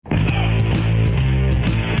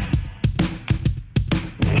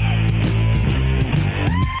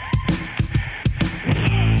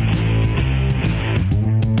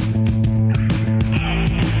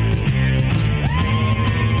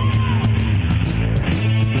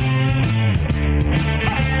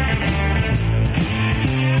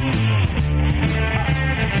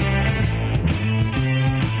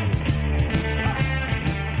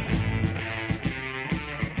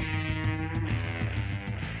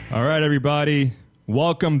All right, everybody.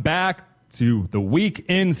 Welcome back to the Week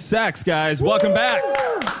in Sex, guys. Welcome back.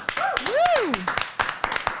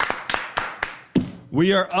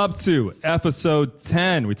 We are up to episode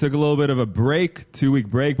 10. We took a little bit of a break, 2-week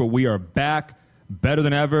break, but we are back better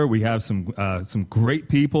than ever. We have some great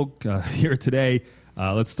people here today.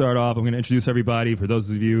 Let's start off. I'm going to introduce everybody for those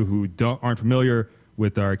of you who aren't familiar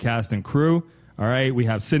with our cast and crew. All right, we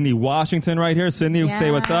have Sydney Washington right here. Sydney, say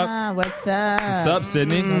what's up. What's up? What's up,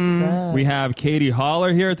 Sydney? What's up? We have Katie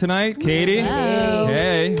Holler here tonight. Katie. Hello.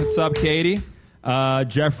 Hey, what's up, Katie?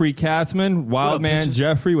 Jeffrey Katzman, Wild Man bitches?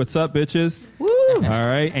 Jeffrey. What's up, bitches? Woo! All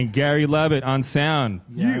right, and Gary Levitt on sound.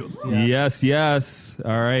 Yes.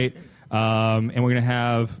 All right, and we're gonna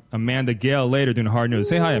have Amanda Gale later doing hard news.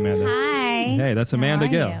 Say hi, Amanda. Hi. Hey, that's Amanda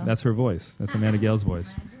How are Gale. you? That's her voice. That's Amanda Gale's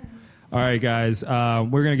voice. All right, guys,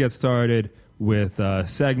 we're gonna get started with a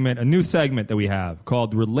new segment that we have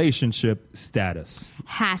called Relationship Status.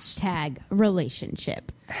 Hashtag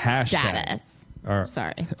relationship status.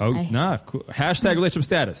 Sorry. Oh, cool. Hashtag relationship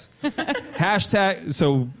status. Hashtag.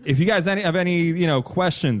 So if you guys have any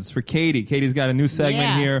questions for Katie, Katie's got a new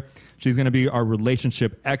segment here. She's going to be our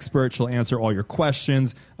relationship expert. She'll answer all your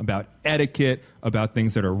questions about etiquette, about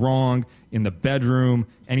things that are wrong in the bedroom,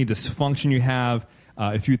 any dysfunction you have.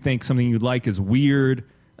 If you think something you like is weird,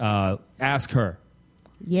 ask her.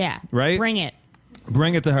 Yeah. Right? Bring it.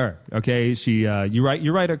 Bring it to her. Okay. She. You write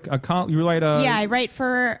a. Yeah, I write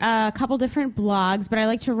for a couple different blogs, but I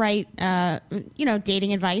like to write,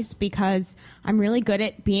 dating advice because I'm really good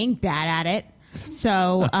at being bad at it.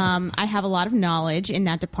 So I have a lot of knowledge in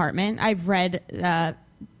that department. I've read a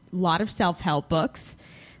lot of self-help books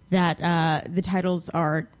that the titles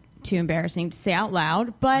are too embarrassing to say out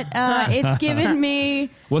loud, but it's given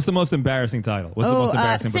me... What's the most embarrassing title? What's the most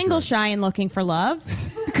embarrassing book? Single, Shy, and Looking for Love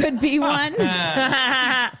could be one.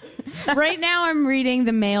 Right now I'm reading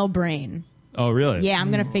The Male Brain. Oh, really? Yeah,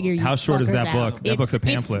 I'm going to figure you How short is fuckers that out. book? That book's a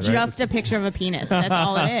pamphlet, it's right? just a picture of a penis. That's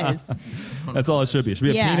all it is. That's all it should be. It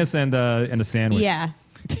should be a penis and a sandwich. Yeah.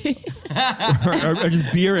 or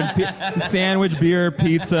just beer and sandwich, beer,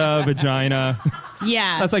 pizza, vagina.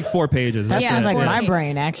 Yeah. That's like 4 pages. That That's sounds it. like my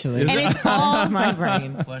brain, actually. And it's all my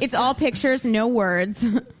brain. It's all pictures, no words.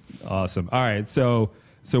 Awesome. All right. So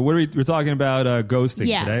what are we're talking about ghosting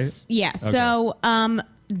today? Yes. Okay. So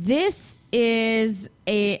this is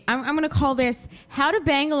I'm going to call this How to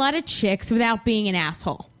Bang a Lot of Chicks Without Being an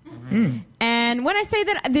Asshole. And when I say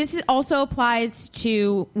that, this also applies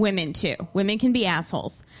to women too. Women can be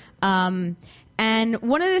assholes. And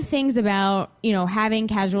one of the things about, having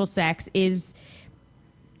casual sex is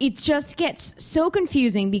it just gets so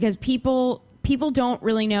confusing because people don't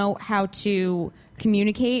really know how to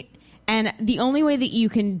communicate. And the only way that you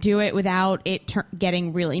can do it without it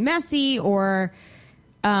getting really messy or,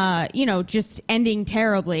 just ending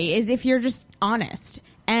terribly is if you're just honest.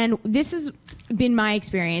 And this has been my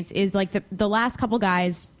experience is like the last couple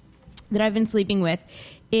guys that I've been sleeping with,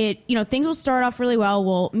 things will start off really well.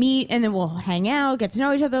 We'll meet and then we'll hang out, get to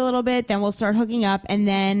know each other a little bit. Then we'll start hooking up. And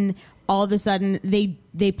then all of a sudden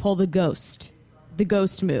they pull the ghost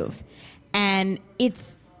move. And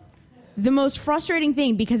it's the most frustrating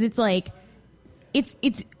thing because it's like,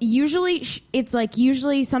 it's usually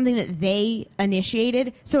something that they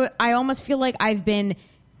initiated. So I almost feel like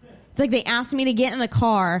it's like they asked me to get in the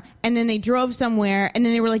car and then they drove somewhere and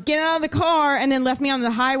then they were like, get out of the car and then left me on the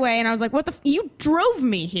highway. And I was like, what you drove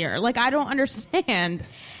me here. Like, I don't understand.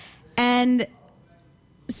 And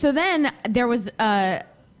so then there was a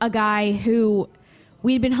guy who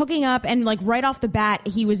we'd been hooking up and like right off the bat,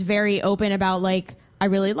 he was very open about like, I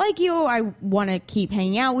really like you. I want to keep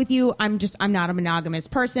hanging out with you. I'm not a monogamous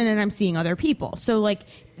person and I'm seeing other people. So like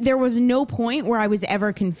there was no point where I was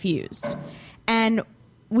ever confused. And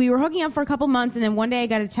we were hooking up for a couple months, and then one day I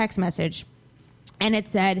got a text message, and it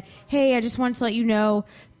said, hey, I just wanted to let you know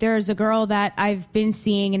there's a girl that I've been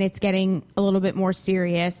seeing, and it's getting a little bit more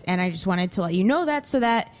serious, and I just wanted to let you know that so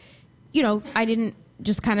that, I didn't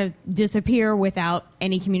just kind of disappear without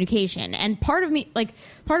any communication. And part of me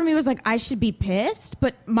was like, I should be pissed,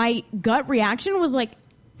 but my gut reaction was like,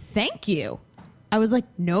 thank you. I was like,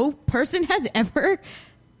 no person has ever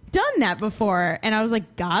done that before. And I was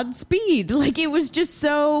like, Godspeed. Like, it was just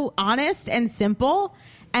so honest and simple.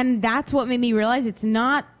 And that's what made me realize it's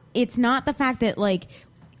not the fact that like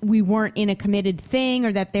we weren't in a committed thing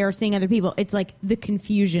or that they were seeing other people. It's like the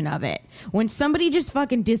confusion of it. When somebody just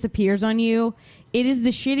fucking disappears on you, it is the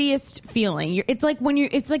shittiest feeling. It's like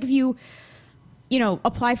if you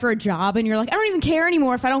apply for a job and you're like, I don't even care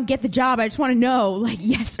anymore if I don't get the job. I just want to know, like,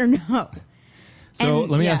 yes or no. So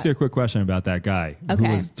let me ask you a quick question about that guy who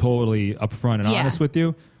was totally upfront and honest with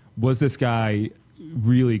you. Was this guy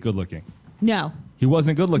really good looking? No. He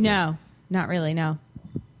wasn't good looking? No. Not really, no.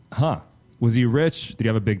 Huh. Was he rich? Did he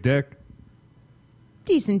have a big dick?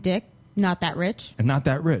 Decent dick. Not that rich. And not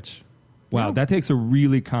that rich. Wow, No. that takes a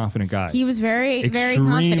really confident guy. He was very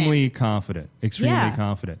Extremely confident. confident. Extremely Yeah.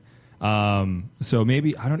 confident. So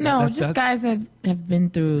maybe, I don't know. No, just guys that have been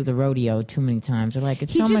through the rodeo too many times. They're like,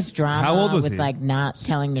 it's He so just- much drama How old was with he? like not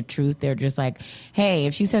telling the truth. They're just like, hey,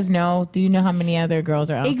 if she says no, do you know how many other girls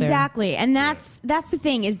are out there? Exactly. And that's the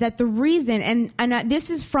thing, is that the reason, and this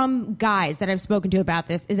is from guys that I've spoken to about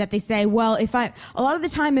this, is that they say, well, a lot of the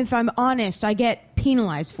time, if I'm honest, I get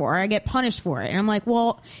penalized for it, I get punished for it. And I'm like,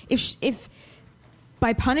 well, if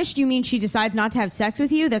by punished you mean she decides not to have sex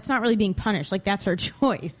with you, that's not really being punished. Like, that's her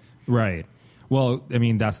choice. Right. Well, I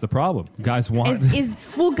mean, that's the problem. Guys want... Guys.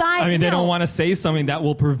 I mean, they no. don't want to say something that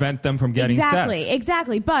will prevent them from getting sex.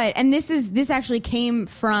 Exactly. But, and this actually came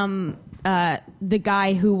from the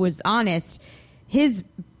guy who was honest. His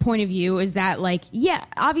point of view is that, like, yeah,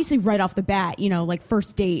 obviously right off the bat, you know, like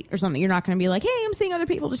first date or something, you're not going to be like, hey, I'm seeing other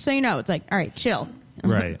people, just so you know. It's like, all right, chill.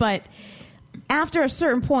 Right. But after a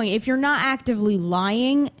certain point, if you're not actively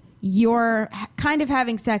lying, you're kind of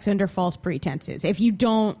having sex under false pretenses if you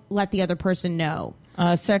don't let the other person know.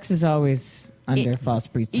 Sex is always under false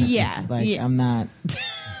pretenses. Yeah. Like, Yeah. I'm not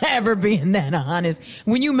ever being that honest.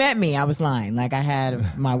 When you met me, I was lying. Like, I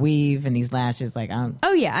had my weave and these lashes. Like,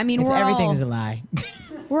 Oh, yeah. I mean, everything is a lie.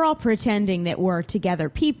 we're all pretending that we're together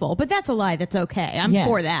people, but that's a lie. That's okay. I'm Yeah.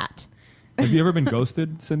 for that. Have you ever been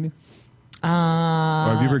ghosted, Sydney? Or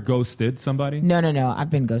have you ever ghosted somebody? No. I've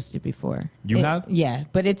been ghosted before. You have? Yeah,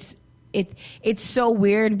 but it's so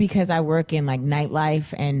weird because I work in like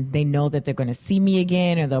nightlife and they know that they're going to see me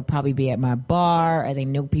again, or they'll probably be at my bar, or they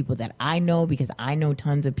know people that I know because I know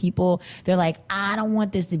tons of people. They're like, I don't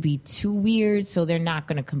want this to be too weird, so they're not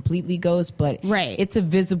going to completely ghost, but Right. it's a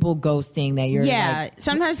visible ghosting that you're Yeah. like,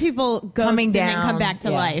 Sometimes people ghost coming and then down, come back to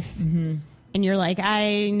yeah. life. Mm-hmm. And you're like,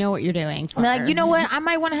 I know what you're doing. they're like, fucker. you know what? I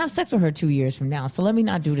might want to have sex with her 2 years from now, so let me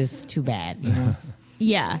not do this too bad. You know?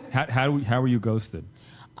 Yeah. How were you ghosted?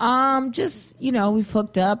 Just, you know, we've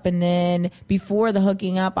hooked up, and then before the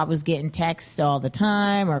hooking up, I was getting texts all the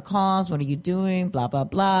time or calls. What are you doing? Blah, blah,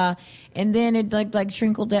 blah. And then it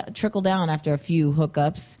trickled down after a few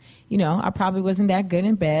hookups. You know, I probably wasn't that good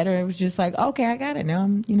in bed, or it was just like, okay, I got it now.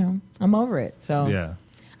 I'm over it. So Yeah.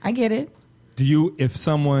 I get it. If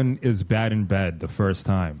someone is bad in bed the first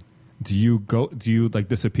time, do you like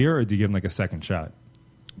disappear, or do you give them like a second shot?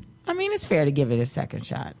 I mean, it's fair to give it a second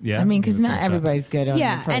shot. Yeah, I mean, because give it a not second shot. everybody's good on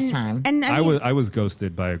Yeah. the first time. And I I mean, was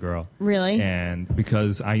ghosted by a girl. Really? And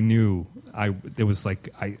because I knew it was like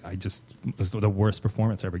I just it was the worst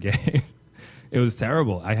performance I ever gave. It was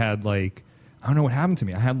terrible. I had like, I don't know what happened to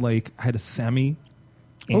me. I had a semi,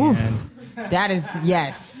 and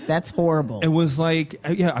That's horrible. it was like,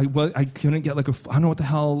 I couldn't get like I don't know what the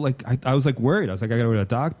hell, like I was like worried. I was like, I gotta go to a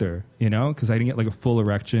doctor, you know, because I didn't get like a full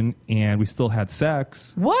erection, and we still had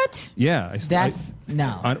sex. What? Yeah,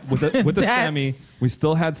 No. With the That- semi, we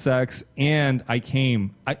still had sex, and I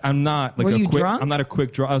came. I'm not like Were a you quick. drunk? I'm not a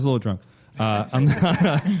quick draw. I was a little drunk.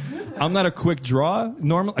 I'm not a quick draw.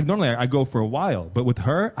 Normally I go for a while, but with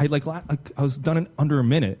her, I was done in under a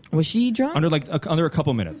minute. Was she drunk? Under under a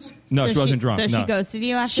couple minutes. No, so she wasn't drunk. So no. she ghosted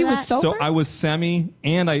you after She was that? so- So Sober? I was semi,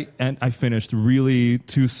 and I finished really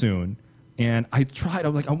too soon. And I tried. I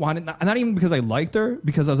was like, I wanted not even because I liked her,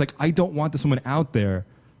 because I was like, I don't want this woman out there,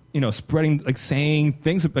 you know, spreading, like saying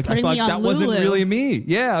things. Like, I Putting thought me on that wasn't Lulu. really me.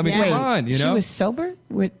 Yeah, I mean, Yeah. come on, you know. She was sober?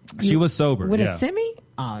 She was sober, With yeah. a semi?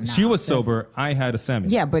 Oh, no. She was sober. I had a semi.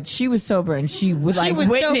 Yeah, but she was sober, and she would like was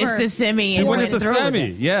witness sober. the semi. She and witnessed a went through with semi.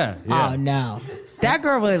 it. Yeah. Oh, no. That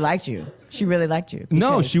girl really liked you. She really liked you.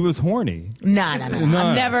 No, because- she was horny. No. No,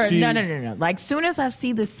 I'm never. she- No. Like, soon as I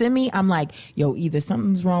see the semi, I'm like, yo, either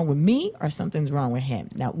something's wrong with me or something's wrong with him.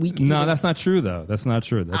 Now we can. No, either- that's not true though. That's not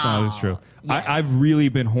true. That's not always true. yes. I've really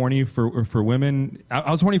been horny for women.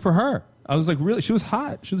 I was horny for her. I was like, really, she was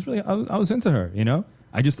hot. She was really. I was into her. You know.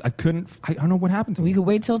 I couldn't. I don't know what happened to We me. could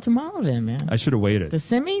wait till tomorrow, then, man. I should have waited. The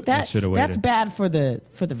semi, should've that's waited. bad for the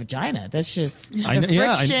vagina. That's just the I know-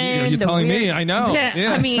 yeah, friction. you're the telling me, weird- I know.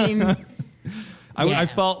 Yeah. I mean, I Yeah.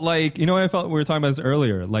 felt like, you know what I felt? We were talking about this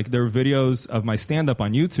earlier. Like, there were videos of my stand up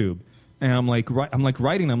on YouTube, and I'm like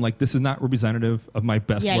writing them like, this is not representative of my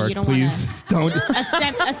best Yeah, work. you don't Please don't.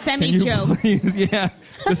 a semi Can you joke. please? Yeah,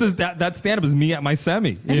 this is that stand up is me at my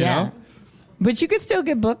semi. You yeah. know? But you could still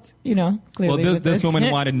get booked, you know. Well, Clearly with this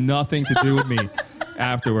woman wanted nothing to do with me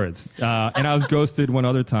afterwards, and I was ghosted one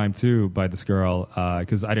other time too by this girl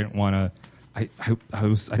because I didn't want to. I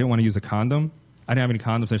didn't want to use a condom. I didn't have any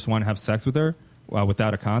condoms. I just wanted to have sex with her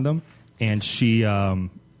without a condom, and she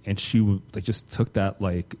and she just took that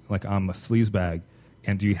like I'm a sleaze bag.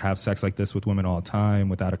 And do you have sex like this with women all the time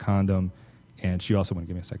without a condom? And she also wouldn't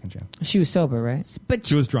give me a second chance. She was sober, right? But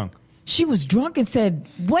she was drunk. She was drunk and said,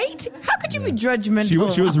 "Wait, how could you be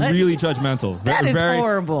judgmental?" She was really judgmental. That is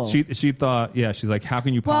horrible. She thought, she's like, how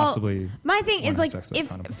can you possibly? My thing is like,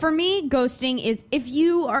 for me, ghosting is if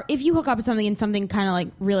you hook up with something and something kind of like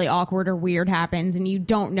really awkward or weird happens and you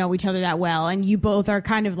don't know each other that well and you both are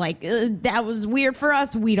kind of like, that was weird for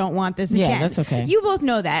us. We don't want this again. Yeah, that's okay. You both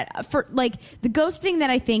know that. For like the ghosting that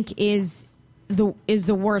I think is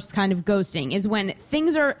the worst kind of ghosting is when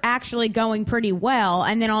things are actually going pretty well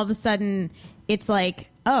and then all of a sudden it's like,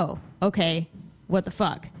 oh, okay, what the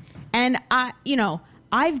fuck? And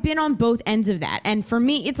I've been on both ends of that. And for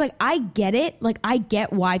me, it's like, I get it. Like, I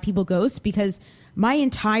get why people ghost because my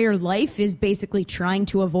entire life is basically trying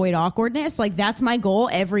to avoid awkwardness. Like, that's my goal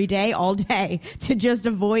every day, all day, to just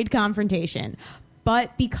avoid confrontation.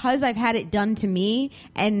 But because I've had it done to me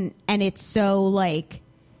and it's so like,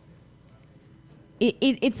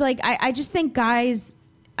 it's like I just think guys,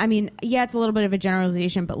 I mean, yeah, it's a little bit of a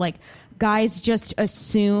generalization, but like guys just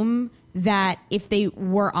assume that if they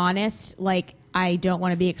were honest, like I don't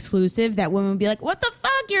want to be exclusive, that women would be like, what the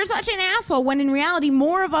fuck, you're such an asshole, when in reality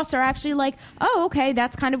more of us are actually like, oh, okay,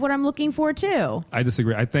 that's kind of what I'm looking for too. I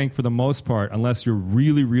disagree. I think for the most part, unless you're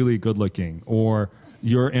really, really good looking or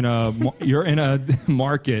you're in a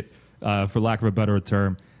market, for lack of a better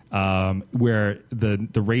term, where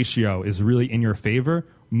the ratio is really in your favor,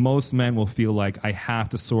 most men will feel like I have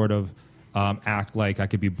to sort of act like I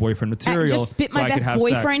could be boyfriend material. Just spit my best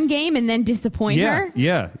boyfriend game and then disappoint her?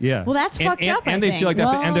 Yeah. Well, that's fucked up, and they feel like they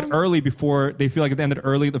have to end it early before, they feel like at the end of it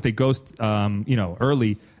early, if they ghost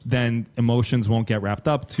early, then emotions won't get wrapped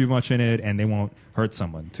up too much in it and they won't hurt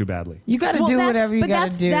someone too badly. You got to do whatever you got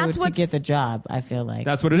to do to get the job, I feel like.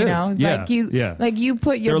 That's what it is. Like you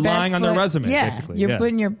put your They're best lying on their resume, basically. You're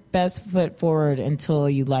putting your best foot forward until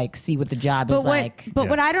you like see what the job is like. But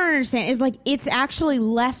what I don't understand is like it's actually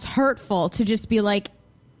less hurtful to just be like,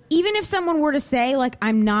 even if someone were to say like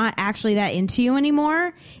I'm not actually that into you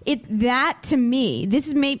anymore, that to me,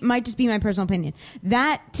 this might just be my personal opinion.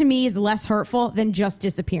 That to me is less hurtful than just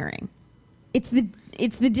disappearing. It's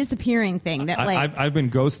the disappearing thing that like I've been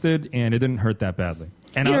ghosted and it didn't hurt that badly.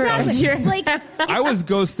 And I was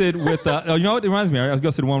ghosted with you know what it reminds me? I was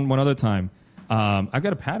ghosted one other time. I've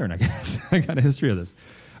got a pattern, I guess. I got a history of this.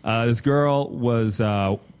 This girl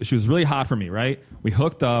she was really hot for me, right? We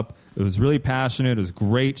hooked up. It was really passionate. It was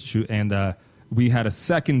great. And we had a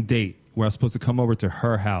second date where I was supposed to come over to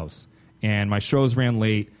her house. And my shows ran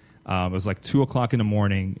late. It was like 2 o'clock in the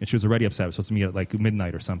morning, and she was already upset. I was supposed to meet at like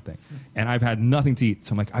midnight or something. And I've had nothing to eat.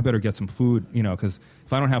 So I'm like, I better get some food, because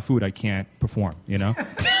if I don't have food, I can't perform, Yeah.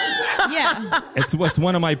 It's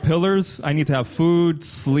one of my pillars. I need to have food,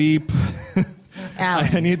 sleep.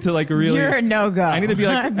 I need to like really. You're a no-go. I need to be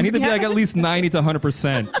like at least 90 to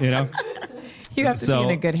 100%, You have to be in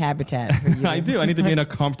a good habitat. For you. I do. I need to be in a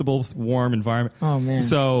comfortable, warm environment. Oh, man.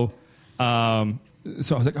 So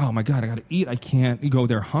I was like, oh, my God, I got to eat. I can't go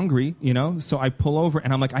there hungry, So I pull over,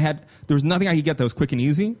 and I'm like, there was nothing I could get that was quick and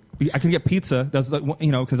easy. I can get pizza. That's like,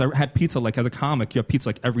 because I had pizza, like, as a comic, you have pizza,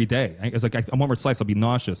 like, every day. I was like, one more slice, I'll be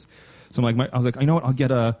nauseous. So I'm like, I was like, you know what, I'll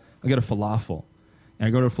get a falafel. And I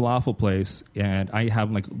go to a falafel place, and I have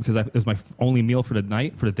them, like, because it was my only meal for the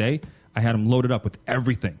day, I had them loaded up with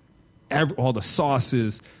everything. All the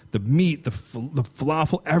sauces, the meat, the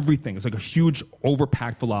falafel, everything. It's like a huge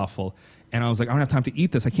overpacked falafel. And I was like, I don't have time to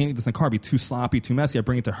eat this. I can't eat this in the car. It'd be too sloppy, too messy. I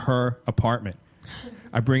bring it to her apartment.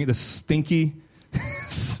 I bring this stinky,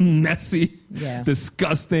 messy,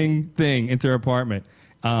 disgusting thing into her apartment.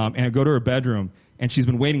 And I go to her bedroom, and she's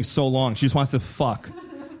been waiting so long. She just wants to fuck.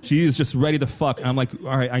 She is just ready to fuck. And I'm like,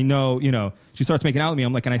 all right, I know, She starts making out with me.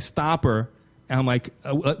 I'm like, can I stop her? And I'm like,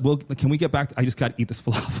 well, can we get back? I just got to eat this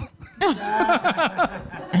falafel.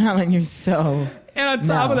 Alan, you're so... And on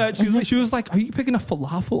top of that, she was like, are you picking a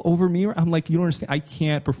falafel over me? I'm like, you don't understand. I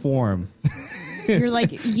can't perform. You're like,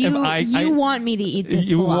 you want me to eat this falafel.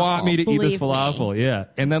 You want me to eat this falafel, yeah.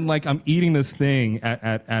 And then, like, I'm eating this thing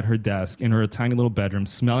at her desk in her tiny little bedroom,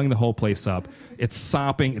 smelling the whole place up. It's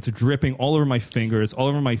sopping. It's dripping all over my fingers, all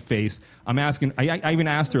over my face. I'm asking, I even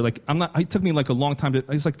asked her, like, it took me, like, a long time it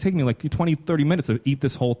was, like, taking me, like, 20, 30 minutes to eat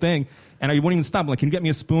this whole thing. And I wouldn't even stop. I'm like, can you get me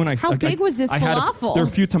a spoon? How big was this falafel? There were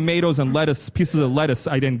a few tomatoes and pieces of lettuce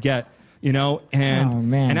I didn't get, And,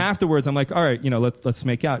 and afterwards, I'm like, all right, let's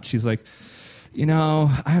make out. She's like,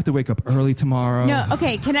 I have to wake up early tomorrow. No,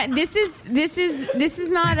 okay. This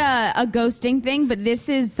is not a ghosting thing, but this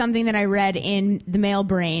is something that I read in the Male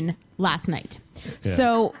Brain last night. Yeah.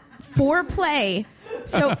 So foreplay.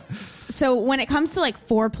 So when it comes to like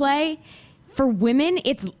foreplay, for women,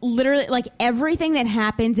 it's literally like everything that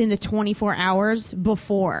happens in the 24 hours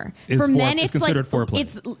before. For men, it's considered like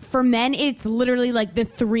foreplay. For men, it's literally like the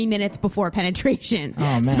 3 minutes before penetration. Oh,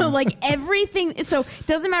 man. So like everything. So it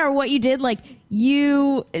doesn't matter what you did. Like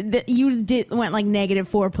you went like negative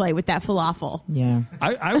foreplay with that falafel. Yeah.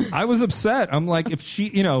 I was upset. I'm like, if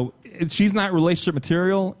she's not relationship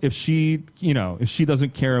material, if she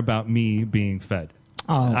doesn't care about me being fed.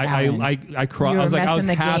 Oh, I was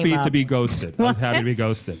happy to be ghosted. I was happy to be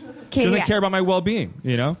ghosted. She doesn't care about my well-being,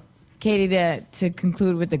 Katie, to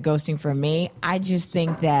conclude with the ghosting for me, I just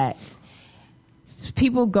think that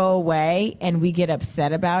people go away and we get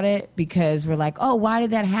upset about it because we're like, oh, why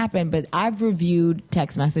did that happen? But I've reviewed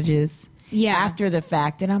text messages after the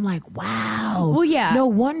fact, and I'm like, wow. Well, yeah. No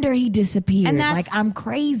wonder he disappeared. And like, I'm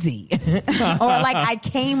crazy. Or like I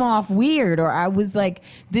came off weird, or I was like,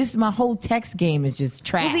 my whole text game is just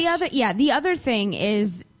trash. Well, the other thing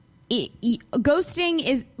is ghosting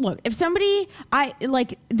is, look, if somebody,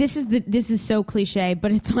 this is so cliche,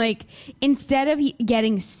 but it's like, instead of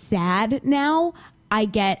getting sad now,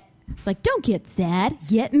 it's like, don't get sad,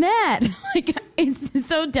 get mad. Like, it's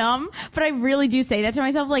so dumb, but I really do say that to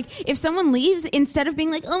myself. Like, if someone leaves, instead of being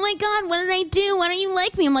like, oh my God, what did I do? Why don't you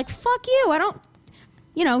like me? I'm like, fuck you. I don't,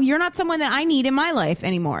 you're not someone that I need in my life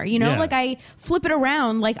anymore. Like I flip it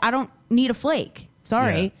around. Like, I don't need a flake.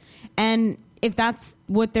 Sorry. Yeah. And if that's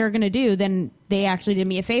what they're going to do, then they actually did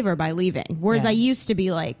me a favor by leaving. Whereas I used to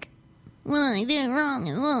be like, well, I did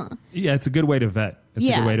wrong. Yeah, it's a good way to vet. It's a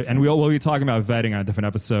good way to, and we'll be talking about vetting on a different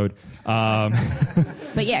episode.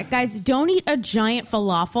 But yeah, guys, don't eat a giant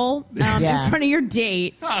falafel in front of your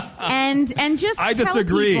date, and just I tell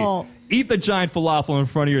disagree. people. Eat the giant falafel in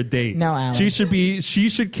front of your date. No, Alan. She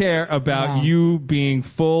should care about you being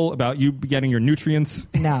full, about you getting your nutrients.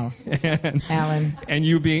 No, Alan. And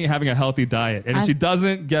you having a healthy diet. And if she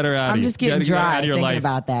doesn't, get her out of I'm here. just getting dry out of your thinking life.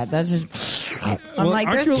 about that. That's just. I'm like,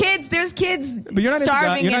 there's kids but you're not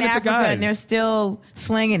starving you're in not Africa, and they're still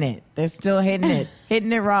slinging it. They're still hitting it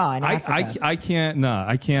raw in Africa. I can't. No,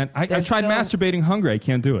 I can't. I tried still, masturbating hungry. I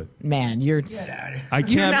can't do it. Man, I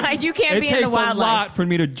can't. You can't be in the wildlife. It takes a lot for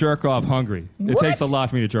me to jerk off hungry. What? It takes a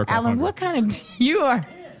lot for me to jerk off Alan, hungry. what kind of you are?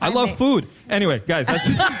 I love food. Anyway, guys,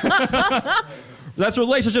 that's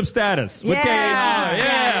relationship status with Katie.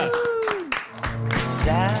 Yes.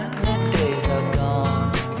 Silent days are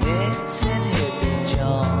gone, missing hippie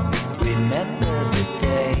John. Remember the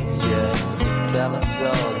days, just tell him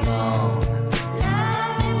so long.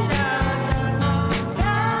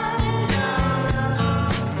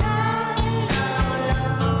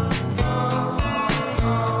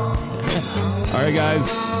 All right, guys,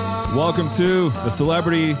 welcome to the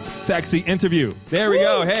Celebrity Sexy Interview. There we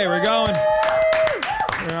go. Hey, we're going.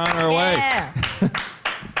 We're on our way.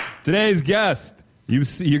 Today's guest,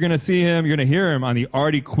 you're going to see him, you're going to hear him on the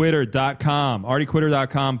artiequitter.com.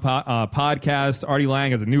 artiequitter.com podcast. Artie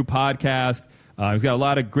Lang has a new podcast. He's got a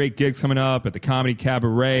lot of great gigs coming up at the Comedy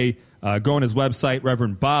Cabaret. Go on his website,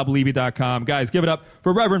 ReverendBobLevy.com. Guys, give it up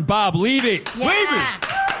for Reverend Bob Levy. Yeah. Levy!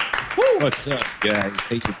 What's up, guys?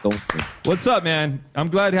 How you doing? What's up, man? I'm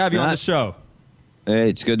glad to have you on the show. Hey,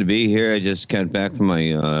 it's good to be here. I just got back from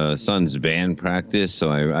my son's band practice,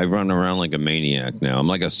 so I run around like a maniac now. I'm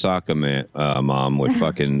like a soccer mom with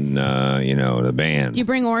fucking, the band. Do you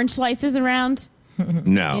bring orange slices around?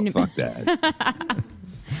 No, fuck that.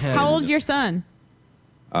 How old's your son?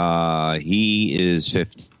 He is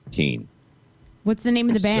 15. What's the name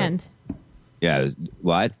of the band? Yeah,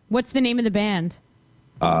 what? What's the name of the band?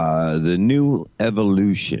 The New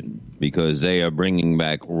Evolution, because they are bringing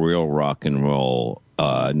back real rock and roll,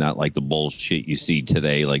 not like the bullshit you see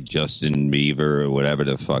today, like Justin Bieber or whatever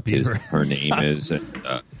the fuck her name is. And,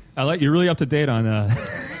 I like you're really up to date on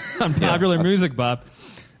on popular music, Bob.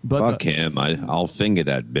 But fuck him! I'll finger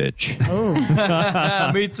that bitch.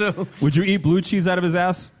 Oh, me too. Would you eat blue cheese out of his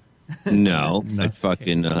ass? No, I'd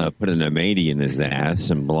fucking put an M80 in his ass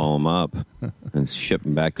and blow him up and ship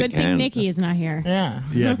him back to Good Canada. thing Nikki is not here.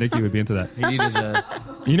 Yeah, Nikki would be into that. He eat his ass.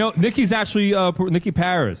 Nikki's actually Nikki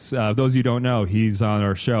Paris. Those of you who don't know, he's on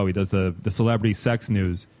our show. He does the celebrity sex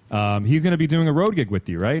news. He's going to be doing a road gig with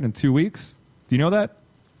you, right, in 2 weeks? Do you know that?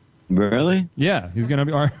 Really? Yeah, he's going to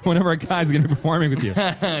be one of our guys is going to be performing with you.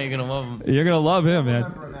 You're gonna love him. You're going to love him,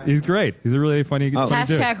 man. He's great. He's a really funny, funny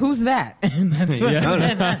dude. Hashtag who's that? That's what.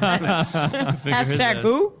 Hashtag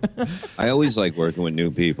who? I always like working with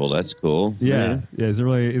new people. That's cool. Yeah, he's a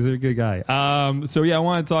good guy. So yeah, I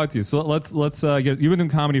want to talk to you. So let's get. You've been doing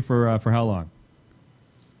comedy for how long?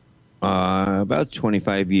 About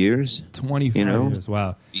 25 years. 25 years.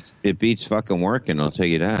 Wow. It beats fucking working, I'll tell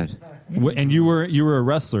you that. And you were a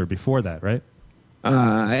wrestler before that, right?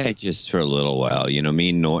 Just for a little while. Me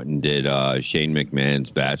and Norton did Shane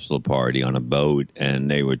McMahon's bachelor party on a boat, and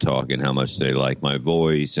they were talking how much they like my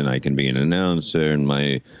voice, and I can be an announcer. And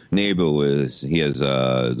my neighbor he has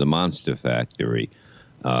the Monster Factory.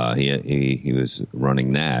 He was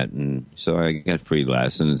running that, and so I got free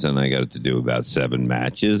lessons, and I got to do about 7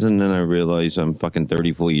 matches, and then I realized I'm fucking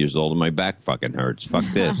 34 years old, and my back fucking hurts. Fuck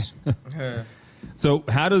this. So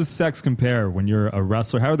how does sex compare when you're a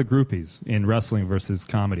wrestler? How are the groupies in wrestling versus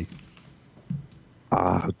comedy?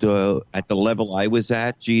 At the level I was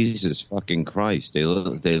at, Jesus fucking Christ, they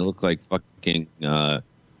look like fucking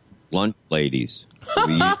lunch ladies.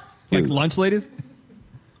 Like lunch ladies?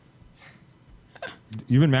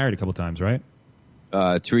 You've been married a couple times, right?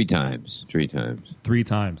 3 times. 3 times. 3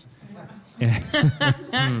 times.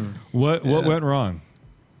 What went wrong?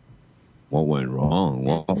 What went wrong?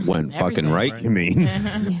 What went fucking right, you mean?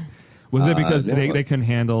 Was it because they couldn't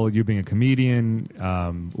handle you being a comedian?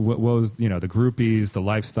 What was, the groupies, the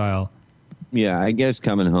lifestyle? Yeah, I guess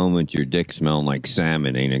coming home with your dick smelling like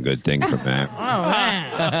salmon ain't a good thing for man. Oh,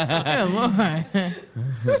 wow. Good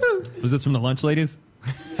Lord. Was this from the lunch ladies?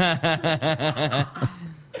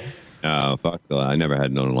 Oh, fuck. I never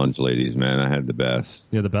had no lunch ladies, man. I had the best.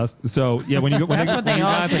 Yeah, the best. So, yeah, when you go... That's what they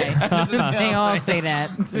all say. They all say that.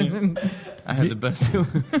 I had the best too.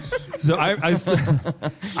 So I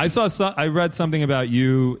read something about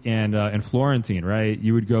you and Florentine, right?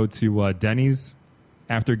 You would go to Denny's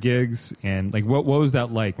after gigs, and like what was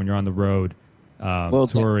that like when you're on the road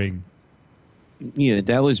touring?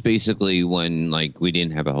 That was basically when we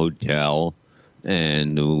didn't have a hotel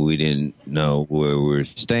and we didn't know where we were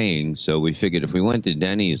staying, so we figured if we went to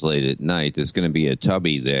Denny's late at night, there's going to be a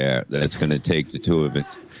tubby there that's going to take the two of us.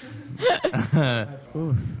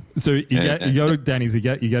 So you go to Denny's, you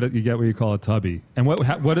get what you call a tubby, and what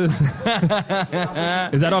is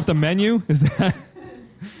is that off the menu? Is that?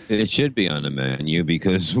 It should be on the menu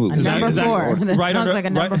because number 4. That right sounds under, like a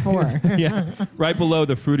number 4. Yeah, right below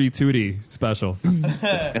the Fruity Tooty special.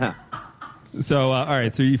 Yeah. So all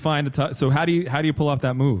right, so you find so how do you pull off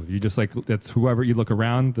that move? You just that's whoever you look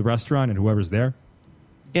around the restaurant and whoever's there.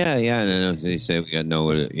 Yeah, and then they say we got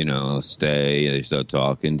nowhere to stay. They start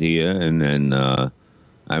talking to you, and then I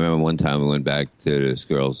remember one time we went back to this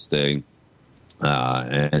girl's thing,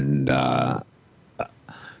 and I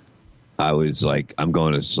was like, I'm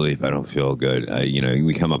going to sleep. I don't feel good.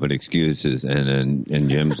 We come up with excuses, and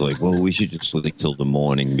Jim's like, well, we should just sleep till the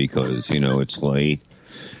morning because it's late.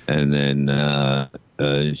 And then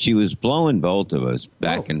she was blowing both of us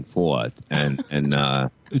back and forth, and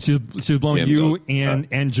she was blowing you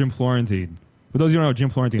and Jim Florentine. For those of you who don't know, Jim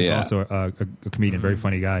Florentine is also a comedian, very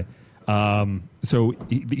funny guy. So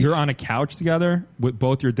you're on a couch together with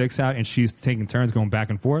both your dicks out, and she's taking turns going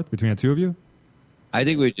back and forth between the two of you? I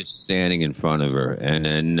think we're just standing in front of her, and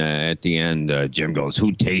then at the end, Jim goes,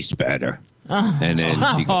 "Who tastes better?" And then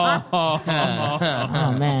she goes, Oh,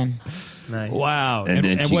 man. Nice. Wow.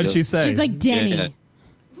 And what did she say? She's like, Denny. Yeah.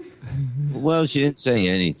 Well, she didn't say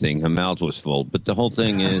anything. Her mouth was full. But the whole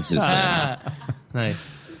thing is that Nice.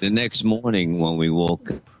 the next morning when we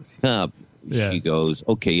woke up, she goes,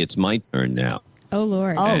 "Okay, it's my turn now." Oh,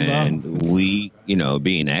 Lord. Oh, And we,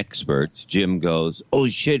 being experts, Jim goes, "Oh,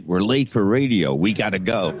 shit, we're late for radio. We got to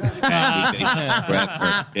go." And he basically grabbed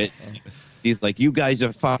her shit. He's like, "You guys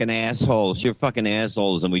are fucking assholes. You're fucking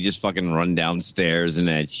assholes." And we just fucking run downstairs and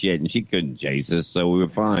that shit. And she couldn't chase us, so we were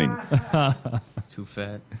fine. Too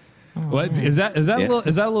fat. What is that? Is that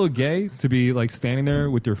a little gay to be standing there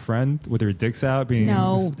with your friend with her dicks out? Being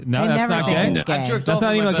No. that's never not think gay. it's gay. I jerked That's off not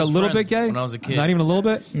with even my like a best little friend bit gay. when I was a kid. Not even a little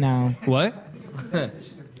bit. No. What?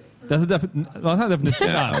 That's a definition. Well, it's not a definition.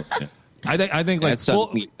 No. I think like That's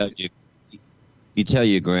something you tell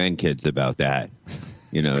your grandkids about that.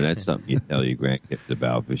 That's something you tell your grandkids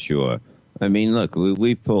about for sure. I mean, look,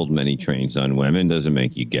 we've pulled many trains on women. Doesn't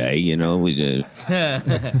make you gay, We did.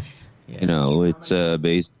 It's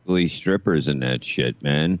basically strippers and that shit,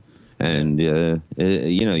 man. And you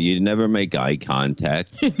never make eye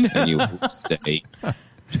contact, and you stay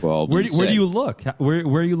 12. Where do you look? Where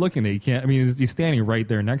are you looking at? You can't. I mean, you're standing right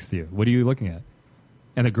there next to you. What are you looking at?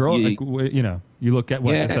 And the girl, you look at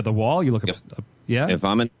what? Yeah. Just at the wall. You look up. Yeah. If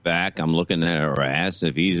I'm in the back, I'm looking at her ass.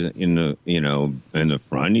 If he's in the in the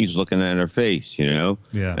front, he's looking at her face. Yeah.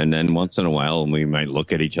 And then once in a while, we might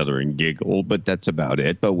look at each other and giggle, but that's about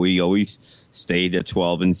it. But we always stayed at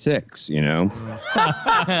 12 and 6.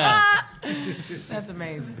 That's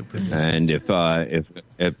amazing. And if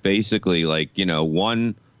basically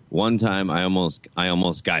one one time I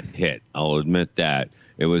almost got hit. I'll admit that.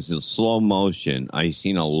 It was in slow motion. I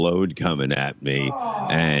seen a load coming at me,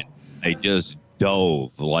 and I just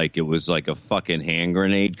dove like it was like a fucking hand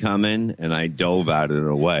grenade coming, and I dove out of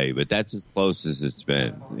the way. But that's as close as it's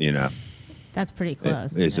been, you know. That's pretty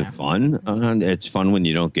close. Is it fun? It's fun when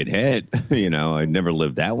you don't get hit. You know, I never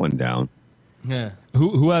lived that one down. Yeah.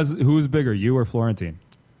 Who's bigger, you or Florentine?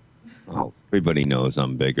 Oh, everybody knows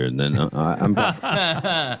I'm bigger than I'm.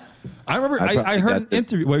 I remember I heard an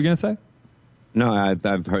interview. What were you gonna say? No,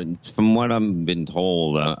 I've heard from what I've been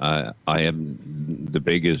told. I have the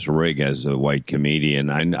biggest rig as a white comedian.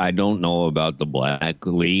 I don't know about the black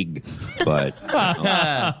league, but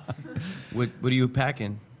What are you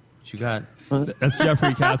packing? What you got? That's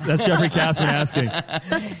Jeffrey Cass. That's Jeffrey Cassman asking.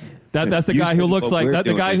 That's the guy who looks like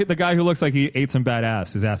the guy who looks like he ate some bad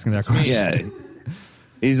ass is asking that question. yeah.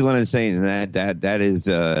 He's the one that's saying that is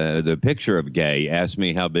the picture of gay. Asked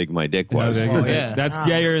me how big my dick was. Oh, yeah. That's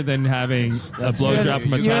gayer than having a blowjob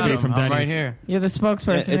from a tailgate from I'm Denny's. right here. You're the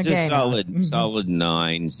spokesperson It's again. a solid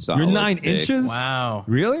 9. Solid You're 9 dick. inches? Wow.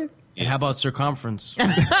 Really? And how about circumference? Bob,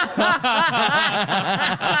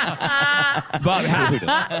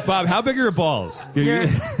 how big are your balls?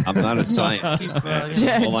 I'm not a scientist,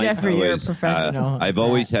 man. All I Jeffrey, know you're a is, professional. I've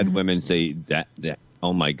always had women say that.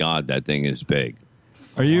 Oh my God, that thing is big.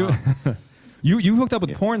 Are you? You hooked up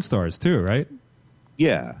with porn stars too, right?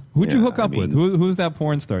 Yeah. Who'd you Yeah, hook up with? Who's that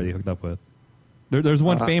porn star that you hooked up with? There's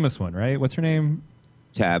one famous one, right? What's her name?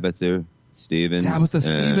 Tabitha Stevens. Tabitha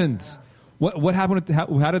Stevens. What happened?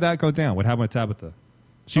 How did that go down? What happened with Tabitha?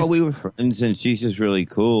 We were friends, and she's just really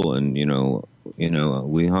cool. And you know,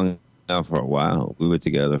 we hung out for a while. We were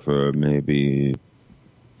together for maybe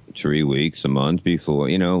 3 weeks, a month before.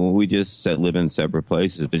 You know, we just live in separate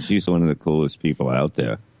places. But she's one of the coolest people out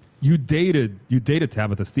there. You dated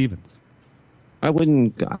Tabitha Stevens. I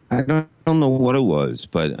don't know what it was,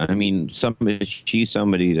 but I mean, she's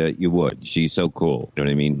somebody that you would. She's so cool. You know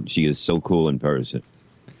what I mean? She is so cool in person.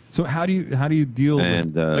 So how do you deal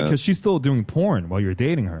with because she's still doing porn while you're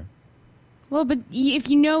dating her? Well, but if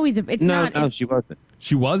you know No, she wasn't.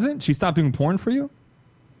 She wasn't? She stopped doing porn for you?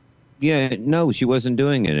 Yeah, no, she wasn't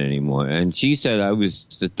doing it anymore. And she said I was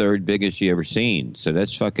the third biggest she ever seen. So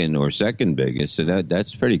that's or second biggest. So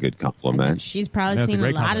that's pretty good compliment. She's probably That's a seen a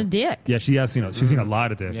great lot compliment. of dick. Yeah, she has seen. She's seen a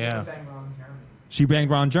lot of dick. Yeah. She banged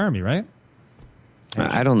Ron Jeremy, right?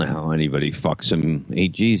 I don't know how anybody fucks him. Hey,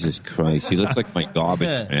 Jesus Christ, he looks like my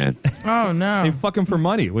garbage man. Oh no! They fuck him for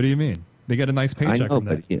money. What do you mean? They get a nice I paycheck know, from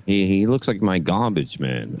but that. he looks like my garbage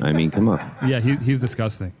man. I mean, come on. Yeah, he's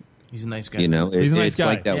disgusting. He's a nice guy. You know, He's a nice it's guy.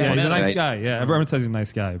 like that Yeah, one he's a nice guy. guy. Yeah, everyone says he's a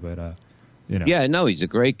nice guy, but you know. Yeah, no, he's a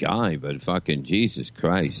great guy, but fucking Jesus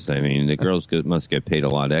Christ. I mean, the girls must get paid a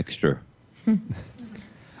lot extra.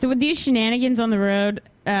 So with these shenanigans on the road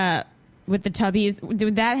with the tubbies,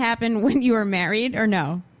 did that happen when you were married or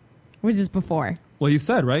no? Was this before? Well, you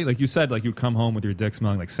said right, like you said, like you'd come home with your dick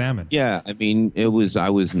smelling like salmon. Yeah, I mean, I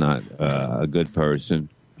was not a good person.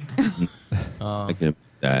 I can admit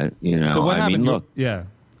that, you know. So what I happened? mean, look, Yeah.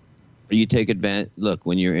 you take advantage. Look,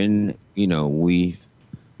 when you're in, you know, we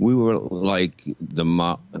were like the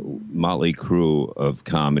motley crew of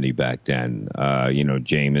comedy back then. You know,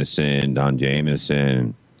 Jameson, Don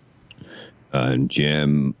Jameson, and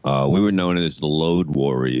Jim. We were known as the Load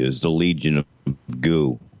Warriors, the Legion of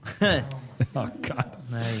Goo. Oh God.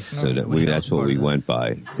 Nice. So that's what we went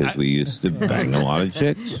by because we used to bang a lot of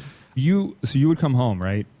chicks. You would come home,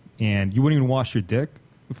 right? And you wouldn't even wash your dick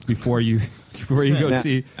before you go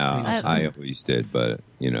see. I always did, but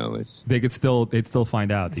you know, They'd still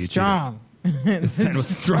find out that you Strong. cheated. It was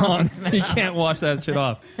strong. You can't wash that shit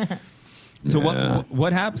off. So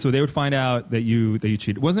what happened? So they would find out that you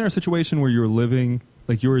cheated. Wasn't there a situation where you were living,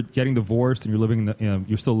 like you were getting divorced and you're living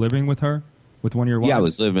you're still living with her, with one of your wives? Yeah, I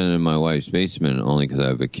was living in my wife's basement only because I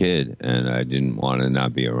have a kid and I didn't want to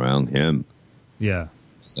not be around him. Yeah.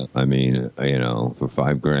 So, I mean, you know, for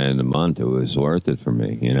 $5,000 a month, it was worth it for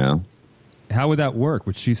me. You know. How would that work?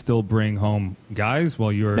 Would she still bring home guys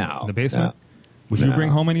while you were in the basement? No, Would you bring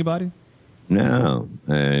home anybody? No,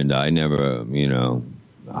 and I never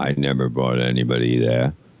brought anybody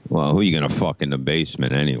there. Well, who are you gonna fuck in the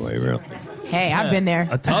basement anyway? Really? Hey, I've been there.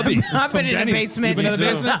 A tubby. I've been in the Denny's. basement. You've been in the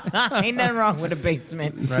basement? Ain't nothing wrong with a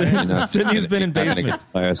basement. You know, Sydney's been in I think basements. it's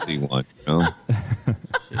a classy one. You know?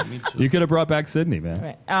 Shit, me too. You could have brought back Sydney,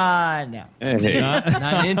 man. No. Hey,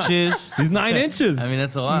 9 inches. He's 9 inches. I mean,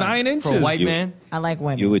 that's a lot. 9 inches. For a white man. I like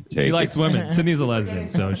women. you would take She it. likes women. Sydney's a lesbian,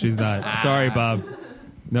 so she's not. Sorry, Bob.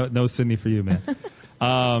 No Sydney for you, man.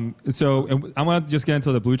 So I want to just get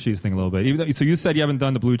into the blue cheese thing a little bit. So you said you haven't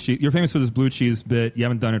done the blue cheese. You're famous for this blue cheese bit. You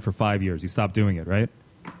haven't done it for 5 years. You stopped doing it, right?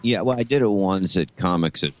 Yeah, well, I did it once at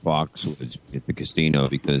Comics at Foxwoods at the casino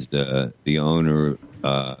because the owner,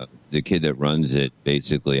 the kid that runs it,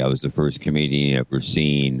 basically, I was the first comedian he ever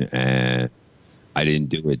seen, and I didn't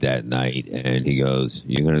do it that night. And he goes,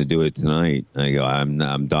 "You're going to do it tonight?" And I go,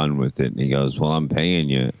 "I'm done with it." And he goes, "Well, I'm paying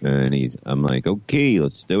you." And I'm like, "Okay,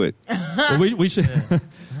 let's do it." Well, we should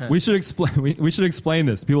we should explain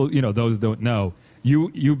this. People, those don't know.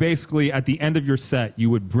 You basically at the end of your set, you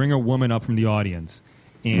would bring a woman up from the audience,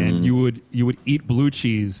 and you would eat blue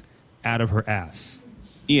cheese out of her ass.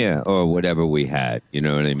 Yeah, or whatever we had. You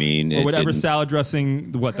know what I mean? Or whatever salad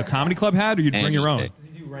dressing the comedy club had, or you'd bring your own.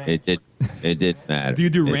 It didn't matter. Do you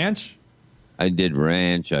do ranch? I did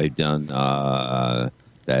ranch. I've done that.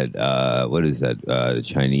 What is that? The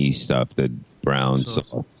Chinese stuff. The brown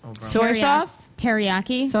sauce. Soy sauce?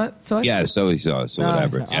 Teriyaki? Soy Yeah, soy sauce or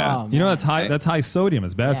whatever. sauce. Yeah. Oh, That's high. That's high sodium.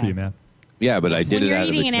 It's bad for you, man. Yeah, but I did When it you're out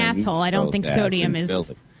of eating a an Chinese asshole, I don't think girl's sodium ass in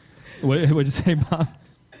is- Philly. What'd you say, Bob?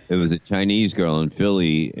 It was a Chinese girl in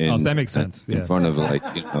Philly. So that makes sense. In Yeah. front of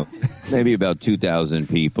maybe about 2,000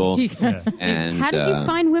 people. Yeah. And How did you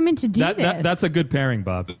find women to do this? That's a good pairing,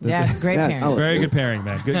 Bob. Yeah, it's a great Yeah, parent. oh, Very good pairing,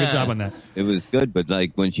 man. Good job on that. It was good, but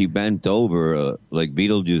like when she bent over, like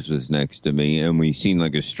Beetlejuice was next to me, and we seen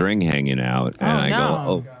like a string hanging out, and I no. go,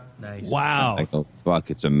 "Oh, Nice. Wow. I go,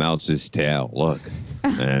 fuck! It's a mouse's tail. Look,"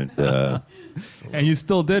 and And you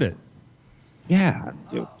still did it. yeah,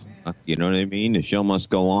 you know what I mean. The show must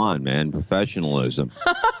go on, man. Professionalism.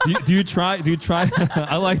 Do you try?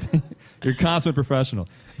 I like you're consummate professional.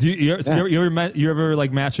 You ever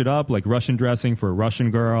like match it up like Russian dressing for a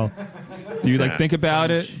Russian girl? Do you like think about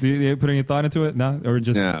it? Do you put any thought into it? No, or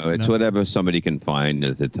just No, it's whatever somebody can find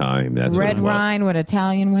at the time. That's Red what it was. wine with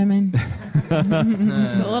Italian women.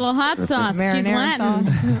 Just a little hot sauce. She's Marinara Latin.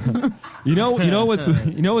 sauce. You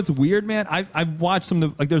know what's weird, man? I've watched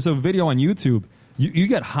some like there's a video on YouTube. You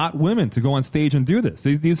get hot women to go on stage and do this.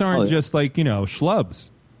 These aren't just like schlubs.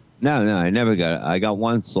 No, I never got it. I got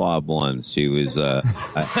one slob once. She was, I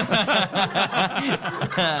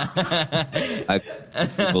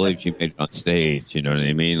can't believe she made it on stage. You know what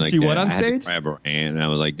I mean? Like She what on I had to stage? grab her hand, and I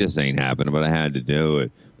was like, "This ain't happening," but I had to do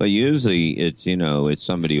it. But usually, it's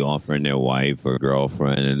somebody offering their wife or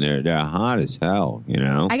girlfriend, and they're hot as hell.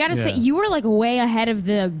 I gotta say, you were like way ahead of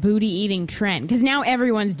the booty eating trend because now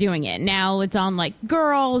everyone's doing it. Now it's on like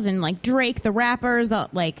girls and like Drake, the rappers,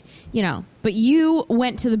 But you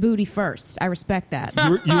went to the booty first. I respect that.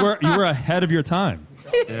 You were ahead of your time.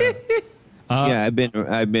 Yeah,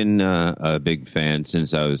 I've been a big fan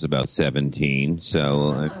since I was about 17.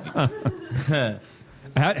 So.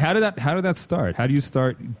 How did that start? How do you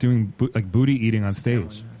start doing booty eating on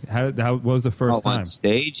stage? What was the first time? On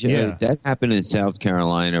stage? Yeah. That happened in South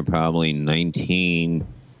Carolina probably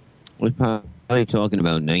we're probably talking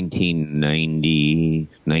about 1990,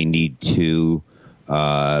 92.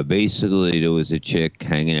 Basically, there was a chick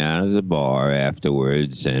hanging out of the bar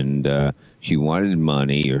afterwards, and she wanted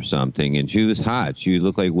money or something, and she was hot. She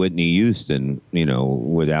looked like Whitney Houston,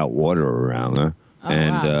 without water around her.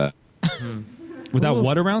 Wow. Without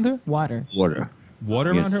what around her? Water. Water.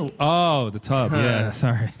 Water around her? Oh, the tub. Yeah,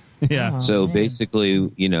 sorry. Yeah. So man.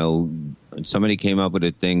 basically, somebody came up with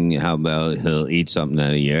a thing. How about he'll eat something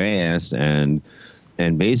out of your ass? And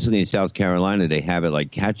basically in South Carolina, they have it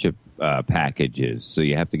like ketchup packages. So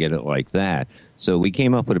you have to get it like that. So we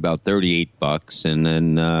came up with about $38, and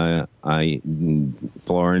then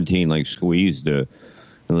Florentine squeezed the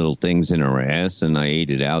little things in her ass, and I ate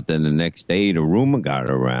it out. Then the next day, the rumor got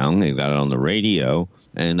around. They got it on the radio,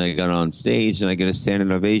 and I got on stage, and I get a standing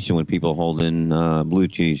ovation when people holding blue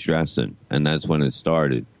cheese dressing, and that's when it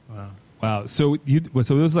started. Wow. So it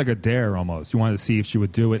was like a dare almost. You wanted to see if she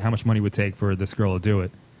would do it, how much money it would take for this girl to do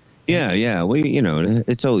it. Yeah.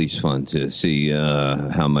 It's always fun to see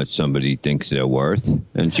how much somebody thinks they're worth,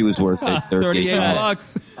 and she was worth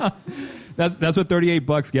 $38. That's what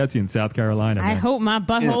 $38 gets you in South Carolina. I Man. hope my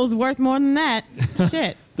butthole's worth more than that.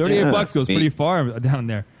 Shit. $38 goes pretty far down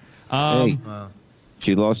there. Hey,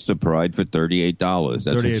 she lost the pride for $38.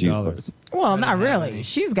 That's what she $38. worth. Well, not really.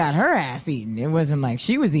 She's got her ass eaten. It wasn't like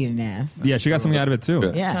she was eating ass. Yeah, she got something out of it too.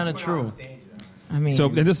 Yeah. Yeah. Kind of true. I mean, So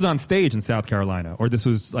and this was on stage in South Carolina, or this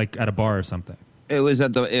was like at a bar or something. It was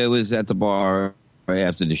at the bar right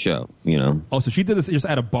after the show. Oh, so she did this just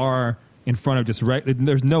at a bar in front of just right.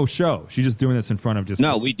 There's no show. She's just doing this in front of just.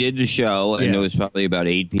 No, we did the show, and Yeah. there was probably about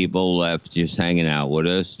 8 people left just hanging out with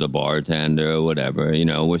us, the bartender, whatever.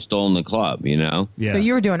 We're still in the club, Yeah. so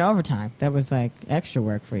you were doing overtime. That was like extra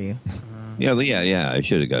work for you. Yeah. I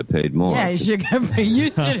should have got paid more. Yeah, you should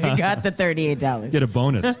have got the $38. Get a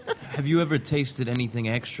bonus. Have you ever tasted anything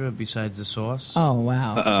extra besides the sauce? Oh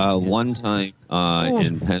wow. One time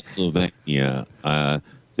in Pennsylvania,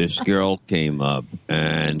 this girl came up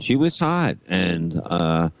and she was hot, and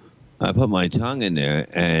I put my tongue in there,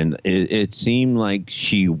 and it seemed like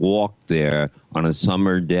she walked there on a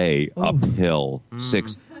summer day uphill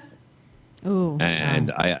 6. Ooh.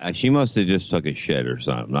 And she must have just took a shit or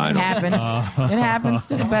something. I It don't happens. It happens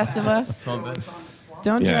to the best of us.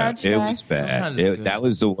 Don't judge, it guys. was bad. Sometimes it's good. That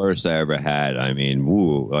was the worst I ever had. I mean,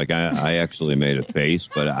 woo. Like, I actually made a face,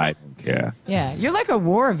 but I don't care. Yeah, you're like a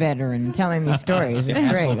war veteran telling these stories. It's Asshole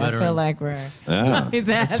great. I veteran. feel like we're Yeah. he's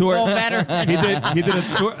an asshole veteran. He did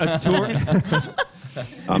a tour.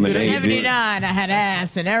 I'm an AV. 79, I had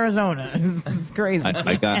ass in Arizona. It's crazy.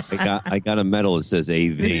 I got a medal that says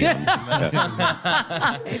AV.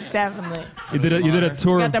 Definitely. You did a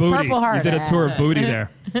tour Got of the booty. Purple Heart. You did a tour of booty there.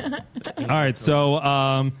 All right,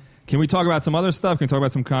 so can we talk about some other stuff? Can we talk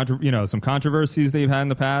about some controversies that you've had in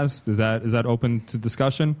the past? Is that open to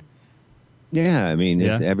discussion? Yeah, I mean,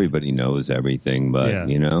 Yeah. Everybody knows everything, but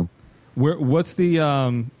Yeah. What's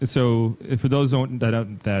the so for those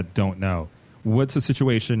that don't know, what's the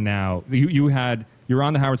situation now? You're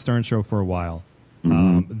on the Howard Stern show for a while.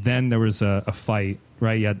 Then there was a fight,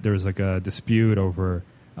 right? Yeah, there was like a dispute over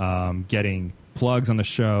getting plugs on the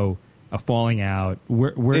show, a falling out.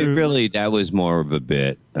 That was more of a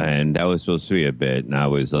bit, and that was supposed to be a bit, and I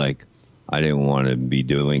was like, I didn't want to be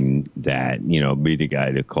doing that, be the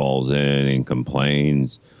guy that calls in and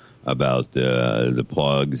complains about the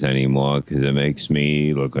plugs anymore, because it makes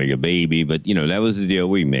me look like a baby. But that was the deal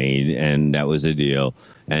we made, and that was the deal.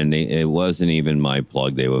 And it wasn't even my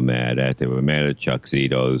plug they were mad at. They were mad at Chuck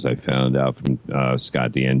Zito's. I found out from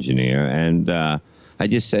Scott the engineer, and I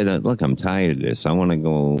just said, look, I'm tired of this. I want to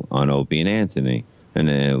go on Opie and Anthony. And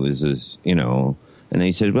it was this, and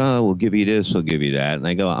they said, well, we'll give you this, we'll give you that. And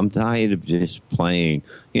I go, I'm tired of just playing,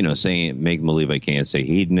 saying, make believe I can't say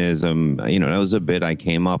hedonism. That was a bit I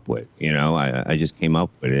came up with. I just came up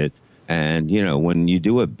with it. And, when you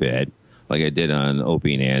do a bit, like I did on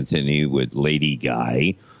Opie and Anthony with Lady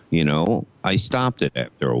Guy, I stopped it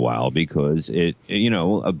after a while because it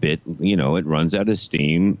runs out of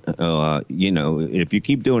steam. If you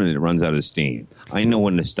keep doing it, it runs out of steam. I know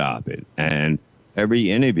when to stop it. And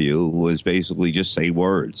every interview was basically just say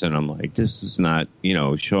words. And I'm like, this is not,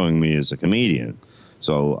 showing me as a comedian.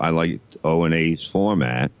 So I liked O&A's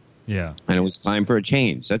format. Yeah. And it was time for a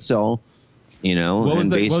change. That's all, What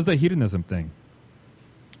was the hedonism thing?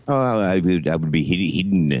 Oh, I would be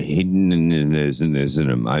hedonism.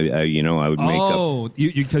 I would make up. Oh,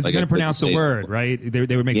 because you couldn't pronounce the word, right? They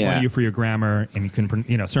would make fun of you for your grammar, and you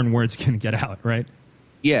couldn't, certain words you couldn't get out, right?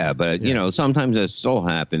 Yeah, but sometimes that still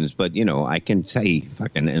happens. But I can say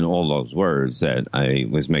fucking in all those words that I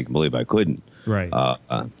was making believe I couldn't. Right.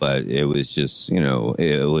 But it was just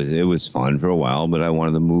it was fun for a while, but I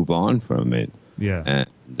wanted to move on from it. Yeah. And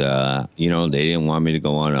they didn't want me to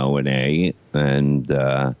go on O&A, and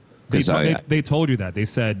they told you that. They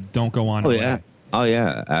said don't go on. Oh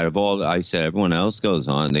yeah. Out of all, I said everyone else goes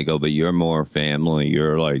on. They go, but you're more family.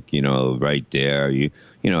 You're like right there.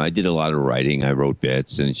 I did a lot of writing. I wrote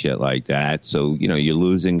bits and shit like that. So you're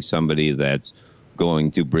losing somebody that's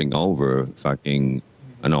going to bring over fucking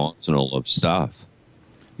an arsenal of stuff.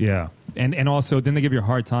 Yeah. And also, didn't they give you a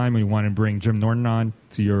hard time when you wanted to bring Jim Norton on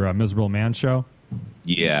to your Miserable Man show?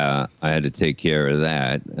 Yeah, I had to take care of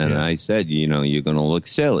that. And I said, you're going to look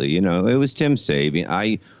silly. It was Tim Sabian.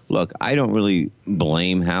 I don't really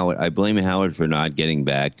blame Howard. I blame Howard for not getting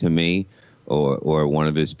back to me or one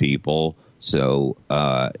of his people. So,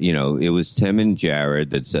 it was Tim and Jared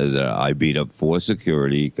that said that I beat up 4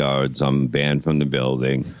 security guards. I'm banned from the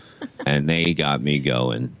building. And they got me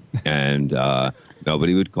going. And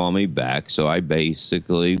nobody would call me back. So I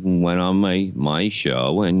basically went on my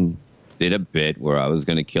show and did a bit where I was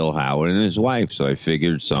going to kill Howard and his wife. So I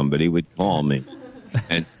figured somebody would call me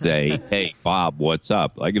and say, hey, Bob, what's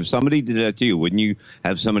up? Like if somebody did that to you, wouldn't you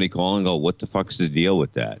have somebody call and go, what the fuck's the deal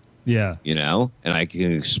with that? Yeah. And I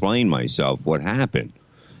can explain myself what happened.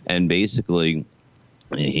 And basically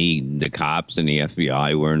the cops and the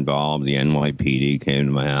FBI were involved. The NYPD came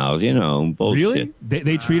to my house, bullshit. Really?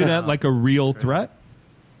 They treated that like a real threat?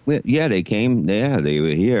 Yeah, they came. Yeah, they were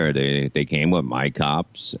here. They came with my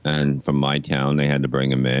cops, and from my town, they had to bring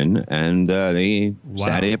them in, and they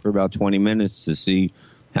sat here for about 20 minutes to see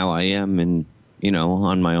how I am, and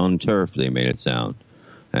on my own turf. They made it sound,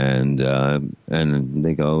 and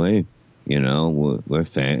they go, hey, we're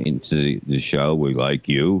fans to the show. We like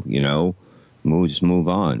you, just move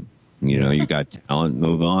on. You know, you got talent,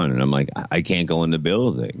 move on. And I'm like, I can't go in the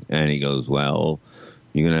building. And he goes, well,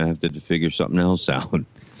 you're going to have to figure something else out.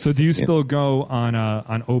 So do you still go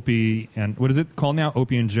on Opie and what is it called now?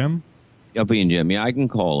 Opie and Jim? Opie and Jim, yeah, I can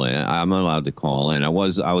call in. I'm allowed to call in. I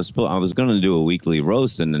was going to do a weekly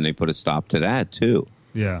roast, and then they put a stop to that too.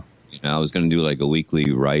 Yeah. You know, I was going to do like a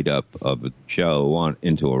weekly write-up of a show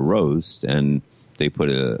into a roast, and they put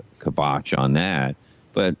a kibosh on that.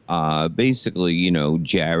 But basically, you know,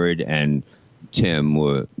 Jared and Tim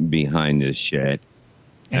were behind this shit.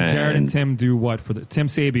 And Jared and Tim do what for the Tim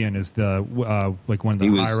Sabian is the like one of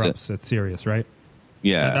the higher ups at Sirius, right?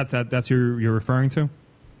 Yeah, that's you're referring to.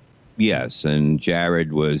 Yes, and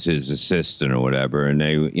Jared was his assistant or whatever, and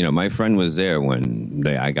they, you know, my friend was there when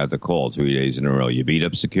I got the call 3 days in a row. You beat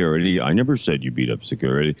up security. I never said you beat up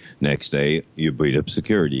security. Next day, you beat up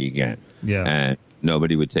security again. Yeah, and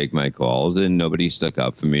nobody would take my calls, and nobody stuck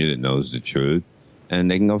up for me that knows the truth. And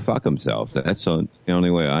they can go fuck themselves. That's the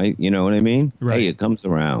only way you know what I mean? Right. Hey, it comes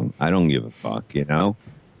around. I don't give a fuck, you know?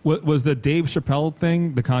 What was the Dave Chappelle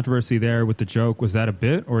thing, the controversy there with the joke, was that a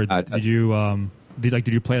bit? Or did you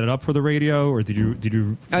did you play that up for the radio, or did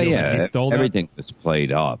you feel like he stole everything was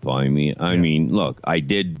played up. I mean, look,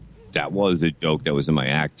 that was a joke that was in my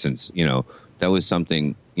act since, you know, that was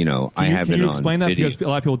something, you know, I have it on. Can you explain that? video. Because a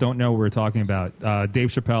lot of people don't know what we're talking about. Dave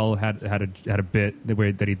Chappelle had a bit the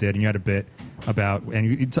way that he did, and you had a bit about, and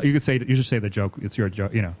you should say the joke. It's your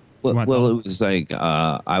joke, you know. Well, it was like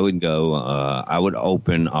I would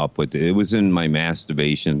open up with it was in my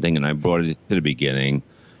masturbation thing, and I brought it to the beginning,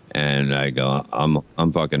 and I go,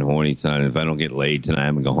 I'm fucking horny tonight. If I don't get laid tonight,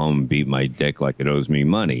 I'm gonna go home and beat my dick like it owes me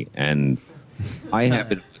money. And I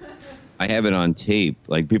have it on tape.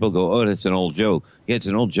 Like people go, oh, that's an old joke. Yeah, it's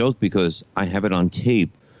an old joke because I have it on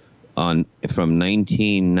tape from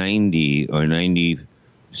 1990 or 90,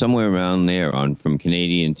 somewhere around there from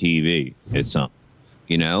Canadian TV. It's on.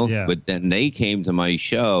 You know, but then they came to my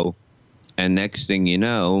show, and next thing you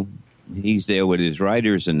know, he's there with his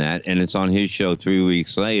writers and that, and it's on his show 3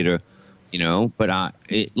 weeks later. You know, but I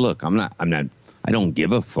don't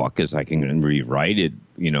give a fuck because I can rewrite it.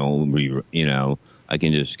 You know, I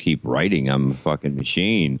can just keep writing. I'm a fucking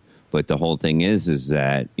machine. But the whole thing is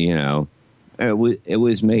that, you know, it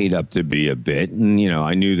was made up to be a bit, and you know,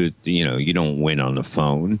 I knew that, you know, you don't win on the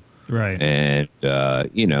phone, right? And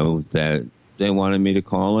you know that. They wanted me to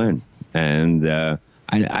call in, and I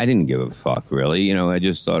didn't give a fuck, really. You know, I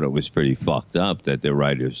just thought it was pretty fucked up that the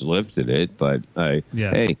writers lifted it, but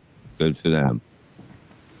hey, good for them.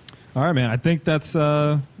 All right, man. I think that's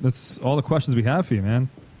all the questions we have for you, man.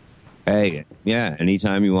 Hey, yeah.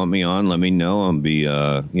 Anytime you want me on, let me know. I'll be, you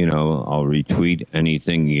know, I'll retweet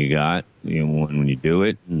anything you got, you know, when you do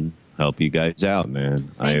it, and help you guys out,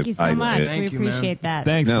 man. Thank you so much. We appreciate that.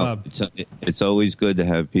 Thanks, Bob. It's always good to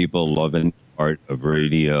have people loving art of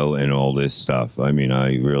radio and all this stuff. I mean,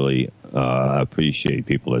 I really appreciate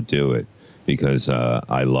people that do it because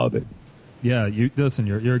I love it. Yeah, listen,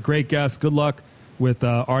 you're a great guest. Good luck with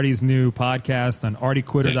Artie's new podcast on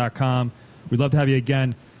artiequitter.com. We'd love to have you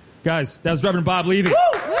again. Guys, that was Reverend Bob Levy.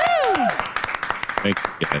 Thank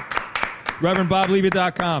you.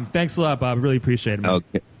 ReverendBobLevy.com. Thanks a lot, Bob. I really appreciate it, man.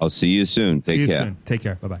 Okay. I'll see you soon. Take care. Soon. Take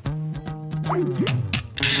care. Bye-bye. All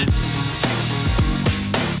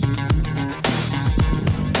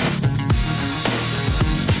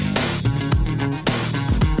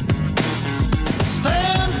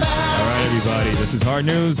right, everybody. This is Hard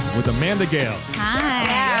News with Amanda Gale.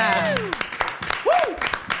 Hi.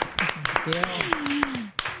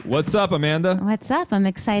 What's up, Amanda? What's up? I'm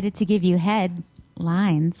excited to give you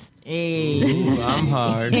headlines. Hey. Ooh, I'm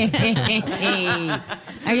hard.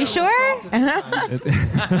 Are you sure?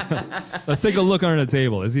 Let's take a look under the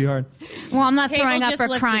table. Is he hard? Well, I'm not Table throwing up just or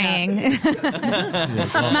lifted crying.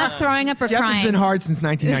 I'm not throwing up or Jeff crying. has been hard since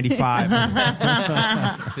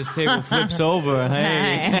 1995. This table flips over.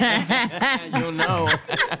 Hey, you'll know.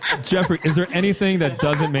 Jeffrey, is there anything that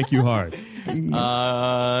doesn't make you hard?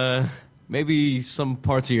 Maybe some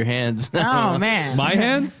parts of your hands. Oh, man. My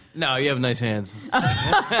hands? No, you have nice hands.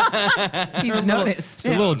 He's noticed. It's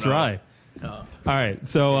a little dry. All right.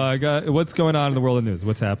 So, what's going on in the world of news?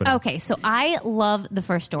 What's happening? Okay, so I love the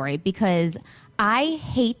first story because I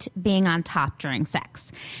hate being on top during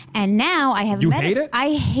sex. And now I have... You hate it?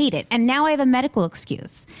 I hate it. And now I have a medical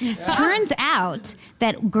excuse. Turns out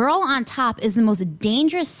that girl on top is the most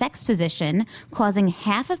dangerous sex position, causing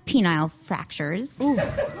half of penile fractures. Ooh.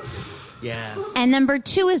 Yeah. And number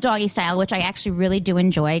 2 is doggy style, which I actually really do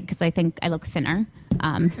enjoy because I think I look thinner.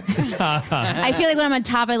 I feel like when I'm on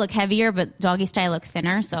top, I look heavier, but doggy style, I look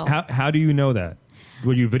thinner. So How do you know that?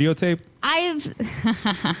 Were you videotaped? That's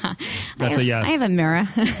a yes. I have a mirror.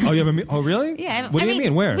 Oh, you have a mirror? Oh, really? Yeah. What do you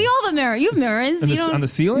mean? Where? We all have a mirror. You have mirrors. On the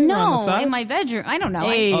ceiling? No, or on the side? in my bedroom. I don't know.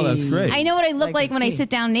 Hey. Oh, that's great. I know what I look like to when I see. sit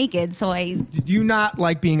down naked, so Do you not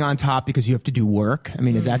like being on top because you have to do work? I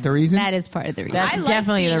mean, is that the reason? that is part of the reason. That's I like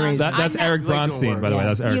definitely being the on- reason. That's I'm not- Eric You like doing Bronstein, work. by the way.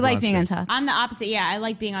 That's Eric you like being on Bronstein. top. I'm the opposite. Yeah, I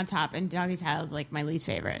like being on top, and doggy style is like my least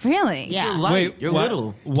favorite. Really? Yeah. Light. Wait, You're what-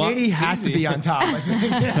 little. what- Katie has to be on top.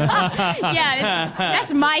 Yeah,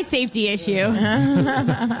 that's my safety issue.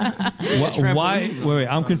 Why? Wait.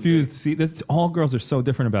 I'm confused. See, all girls are so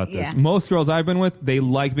different about this. Yeah. Most girls I've been with, they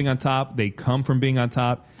like being on top. They come from being on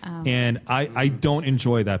top, and I don't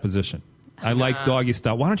enjoy that position. I like doggy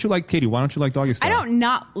style. Why don't you like Katie? Why don't you like doggy I style? don't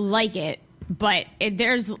not like it, but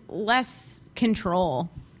there's less control,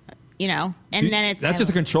 and See, then it's that's just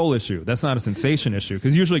a control issue. That's not a sensation issue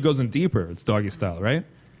because usually it goes in deeper. It's doggy style, right?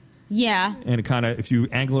 yeah. And it kind of, if you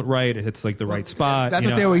angle it right, it hits like the right spot. That's you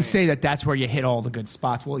what know? they always say. That's where you hit all the good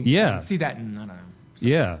spots. Well, you Yeah. see that in, I don't know.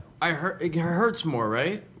 Yeah. I heard it hurts more,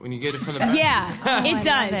 right? When you get it from the back. Yeah, it I does.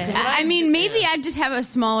 love it. I mean, maybe I just have a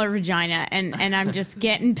smaller vagina, and I'm just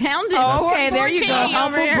getting pounded. Oh, okay, Poor there you go. Katie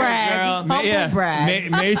Humble over here. brag. Humble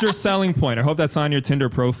brag. Major selling point. I hope that's on your Tinder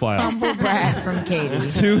profile. Humble brag from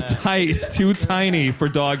Katie. Too tight, too tiny for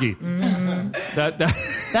doggy. That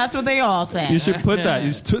That's what they all say. you should put that.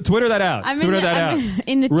 You should Twitter that out. I'm Twitter in the- that I'm out.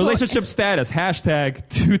 in the Relationship status hashtag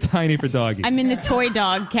too tiny for doggy. I'm in the toy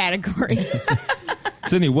dog category.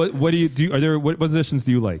 Sydney, what do you do? Are there what positions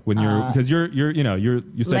do you like when you're because you said you're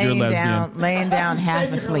laying lesbian. down,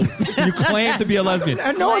 half asleep. You claim to be a lesbian.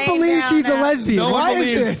 And no one Laying believes down she's a now. lesbian. No one Why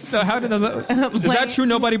believes. is this? So how does that? Is that true?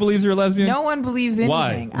 Nobody believes you're a lesbian. No one believes anything.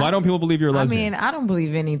 Why? Why don't people believe you're a lesbian? I mean, I don't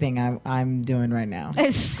believe anything I'm doing right now. I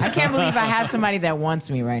can't believe I have somebody that wants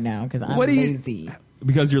me right now because I'm What do you- lazy.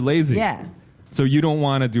 Because you're lazy. Yeah. So you don't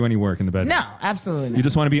want to do any work in the bedroom. No, absolutely not. You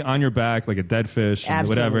just want to be on your back like a dead fish, and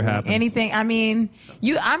whatever Absolutely. happens. Anything. I mean,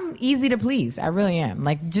 I'm easy to please. I really am.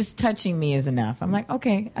 Like just touching me is enough. I'm like,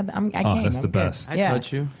 okay, I came. that's I'm the good. best. I Yeah.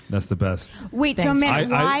 touch you. That's the best. Wait, so Thanks. man,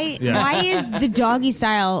 yeah. why is the doggy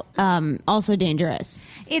style also dangerous?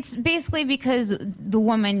 It's basically because the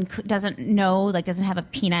woman doesn't have a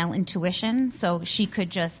penile intuition, so she could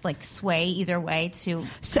just like sway either way to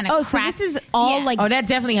kind of So crack. this is all Yeah. like Oh, that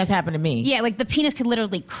definitely has happened to me. Yeah, like the penis could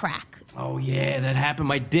literally crack. Oh yeah, that happened.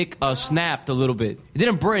 My dick snapped a little bit. It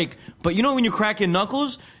didn't break, but you know when you crack your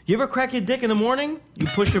knuckles, you ever crack your dick in the morning? You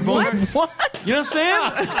push your boner. What? You know what I'm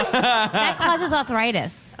saying? That causes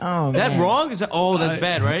arthritis. Oh, Is that man. wrong? Is that? Oh, that's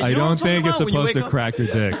bad, right? I You know what don't I'm think you're talking about when you supposed to wake up? crack your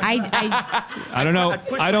dick. I I don't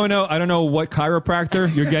know. I don't know what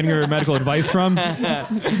chiropractor you're getting your medical advice from.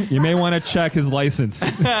 You may want to check his license.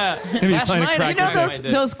 If he's Last trying to night I crack You know your Right.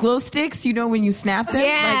 dick. those glow sticks? You know when you snap them? Yeah,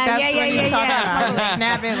 like that's yeah, what yeah, you're yeah, talking yeah. about. Totally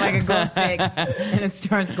snap it like a glow stick and it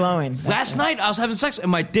starts glowing. Last night I was having sex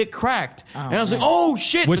and my dick cracked, and I was like, man. "Oh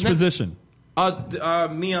shit!" Which But then- position?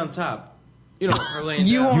 Me on top. You know, her laying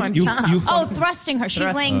You down. on You, top. you Oh, thrusting her.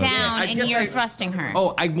 She's laying down, I and guess you're I- thrusting her.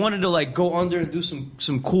 Oh, I wanted to like go under and do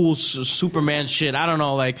some cool Superman shit. I don't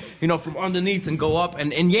know, like from underneath and go up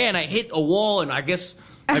and I hit a wall and I guess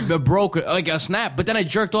I broke like a snap. But then I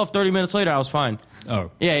jerked off 30 minutes later. I was fine.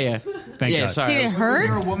 Oh, Yeah. Thank yeah, God. sorry. did it Is hurt?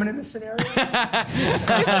 there a woman in this scenario?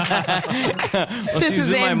 This is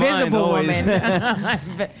the invisible woman.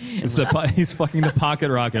 It's he's fucking the pocket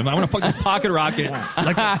rocket. I want to fuck this pocket rocket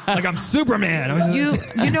like I'm Superman.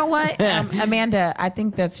 You know what, Amanda? I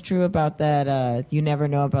think that's true about that. You never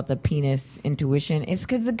know about the penis intuition. It's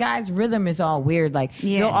because the guy's rhythm is all weird. Like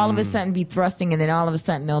they'll all of a sudden be thrusting, and then all of a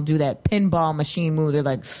sudden they'll do that pinball machine move. They're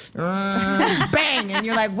like, bang, and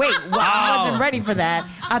you're like, wait, I wasn't ready for that.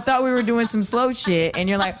 I thought we were doing some slow shit, and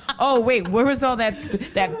you're like, oh wait, where was all that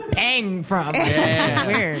bang from? It's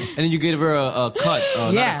weird. And then you give her a cut.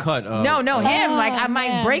 Not a cut. no, him. Like I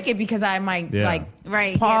might break it because I might Yeah.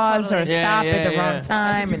 Right, yeah, pause totally. or stop at the wrong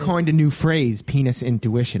time. And Coined a new phrase, penis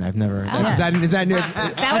intuition. I've never. Is that new?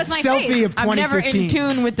 That was my selfie face. of I'm never 2015. in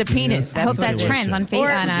tune with the penis. I hope what that it is. trends on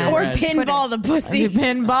Facebook. or pinball the pussy.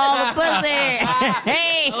 Pinball the pussy.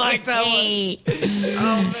 Hey, I like that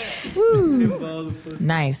one.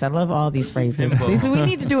 Nice. I love all these phrases. We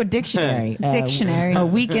need to do a dictionary. Dictionary. A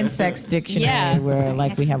weekend sex dictionary Yeah. where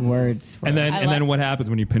like we have words. For And then what happens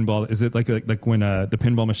when you pinball? Is it like when the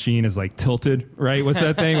pinball machine is like tilted, right? What's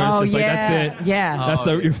that thing? Where Oh, it's just yeah. like that's it. Yeah. That's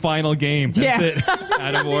your final game. That's Yeah. it.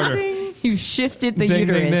 Out of order. You've shifted the Ding,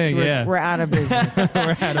 ding, uterus. ding, we're, yeah. we're out of business.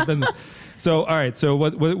 We're out of business. So, all right. So,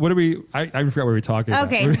 what are we? I forgot what we were talking about.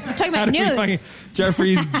 Okay, we're talking about nudes.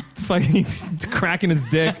 Jeffrey's fucking cracking his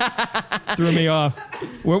dick. Threw me off.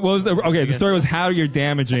 What was the? Okay, the story was how you're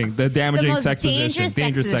damaging The most sex dangerous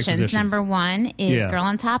positions. sex positions. Number 1 is Yeah. girl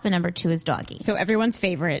on top, and number 2 is doggy. So everyone's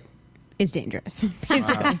favorite is dangerous,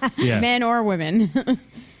 basically. Yeah. Men or women.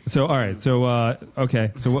 So, all right. So,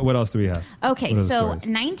 okay. So, what else do we have? Okay, What are the so stories?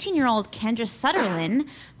 19-year-old Kendra Sutherland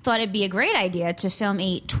thought it'd be a great idea to film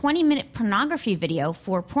a 20-minute pornography video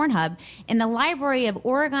for Pornhub in the library of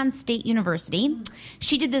Oregon State University.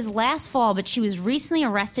 She did this last fall, but she was recently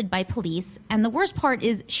arrested by police, and the worst part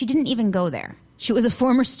is she didn't even go there. She was a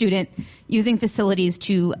former student using facilities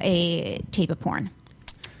to tape a porn.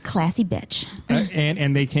 Classy bitch.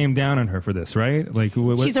 And they came down on her for this, right? Like,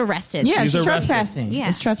 She's arrested. Yeah, She's it's arrested. trespassing. Yeah.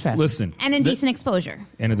 It's trespassing. Listen. And indecent exposure.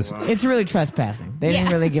 And this. It's really trespassing. They didn't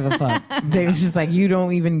Yeah. really give a fuck. They were just like, you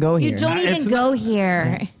don't even go here. You don't It's even go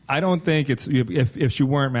here. I don't think it's if she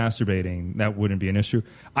weren't masturbating, that wouldn't be an issue.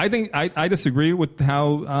 I think I disagree with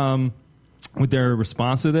how with their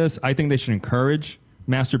response to this. I think they should encourage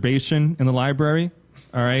masturbation in the library.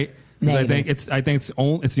 All right. 'Cause I think it's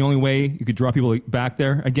the only way you could draw people back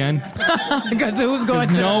there again. Because who's going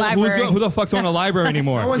to the library? Who the fuck's going to the library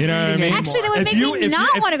anymore? one's You know what I reading mean? anymore. Actually, that would make me not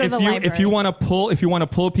want to go to the library. If you want to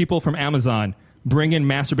pull people from Amazon, bring in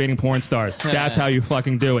masturbating porn stars. That's how you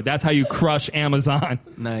fucking do it. That's how you crush Amazon.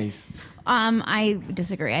 Nice. I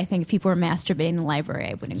disagree. I think if people were masturbating in the library,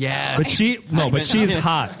 I wouldn't. Yeah. But she's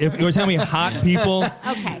hot. If you're telling me hot people,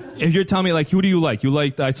 Okay. if you're telling me like who do you like? You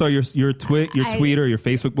like I saw your tweet or your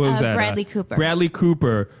Facebook. What was that? Bradley Cooper. Bradley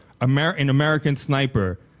Cooper, an American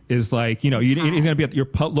Sniper is like he's gonna be at your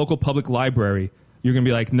local public library. You're gonna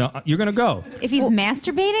be like no, you're gonna go. If he's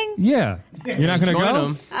masturbating, Yeah, you're not gonna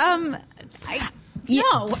Join go. him. You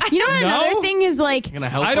know what? Another thing is like, Gonna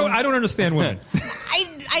help I don't him? understand women.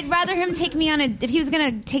 I'd rather him take me on if he was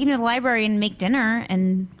going to take me to the library and make dinner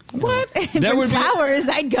and what? That would be- flowers,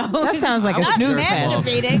 I'd go. That sounds like a Not snooze fest.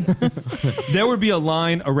 masturbating. There would be a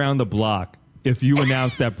line around the block if you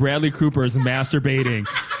announced that Bradley Cooper is masturbating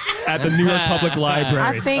at the New York Public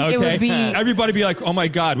Library. I think it would be- everybody be like, "Oh my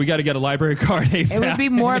God, we got to get a library card ASAP." It would be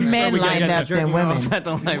more men We gotta lined get up that than women. At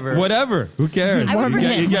the library. Whatever. Who cares? I would More bring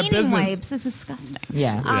men. You get cleaning business. wipes. It's disgusting.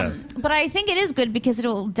 Yeah. But I think it is good because it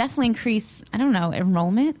will definitely increase, I don't know,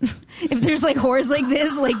 enrollment. If there's like whores like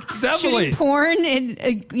this, like Definitely. shooting porn, and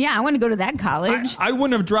I want to go to that college. I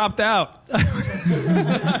wouldn't have dropped out.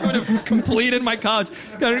 I would have completed my college.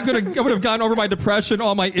 I would have gotten over my depression,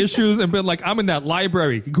 all my issues, and been like, I'm in that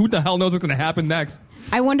library. Who the hell knows what's going to happen next?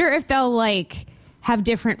 I wonder if they'll like have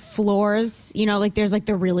different floors. You know, like there's like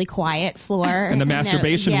the really quiet floor And the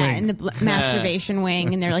masturbation wing. Yeah, and the masturbation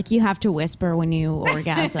wing, and they're like, you have to whisper when you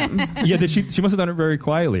orgasm. Yeah, she must have done it very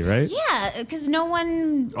quietly, right? Yeah, because no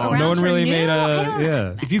one Oh, around no one her really knew. made I don't-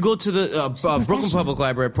 yeah. If you go to the Brooklyn Public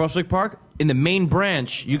Library at Prospect Park, in the main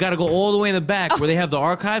branch, you got to go all the way in the back where they have the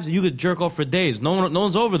archives, and you could jerk off for days. No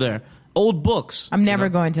one's over there. Old books. I'm never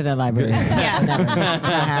going to the library. Yeah. Never. It's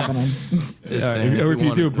not happening. Or if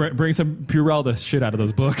you do, bring some Purell shit out of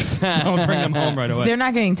those books. Don't bring them home right away. They're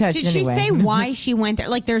not getting touched Did she anyway. say why she went there?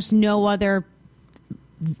 Like, there's no other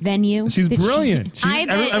venue. She's Did she- brilliant. I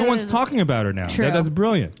bet it Everyone's was- talking about her now. True. That's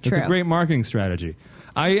brilliant. It's a True. great marketing strategy.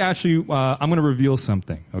 I actually, I'm going to reveal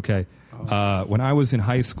something. Okay, when I was in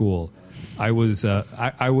high school, I was I'm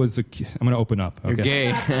going to open up. Okay,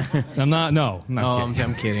 You're gay. I'm not. No, I'm not Oh, gay.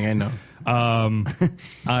 I'm kidding. I know.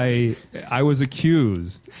 I was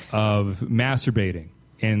accused of masturbating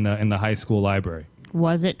in the high school library.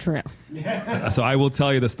 Was it true? So I will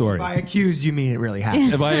tell you the story. By accused, you mean it really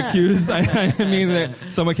happened. If I accused, I mean that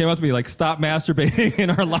someone came up to me like, "Stop masturbating in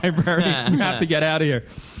our library. You have to get out of here,"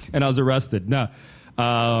 and I was arrested. No,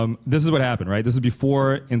 this is what happened. Right, this is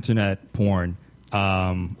before internet porn.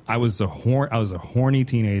 I was a horny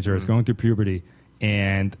teenager. I was going through puberty,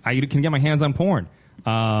 and I can get my hands on porn.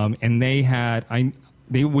 And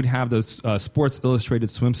they would have this Sports Illustrated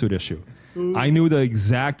swimsuit issue. I knew the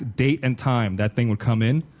exact date and time that thing would come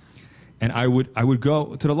in, and I would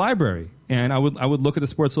go to the library and I would look at the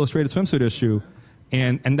Sports Illustrated swimsuit issue,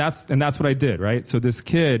 and that's what I did. Right. So this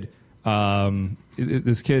kid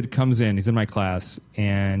comes in. He's in my class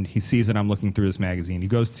and he sees that I'm looking through this magazine. He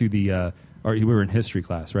goes to we were in history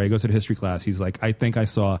class, right? He goes to the history class. He's like, I think I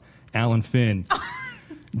saw Alan Finn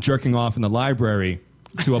jerking off in the library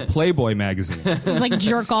to a Playboy magazine. This is like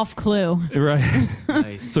jerk off Clue. Right.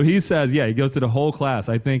 Nice. So he says, he goes to the whole class.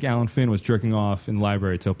 I think Alan Finn was jerking off in the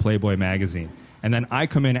library to a Playboy magazine. And then I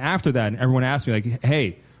come in after that, and everyone asks me, like,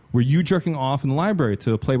 hey, were you jerking off in the library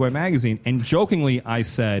to a Playboy magazine? And jokingly, I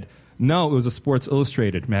said, no, it was a Sports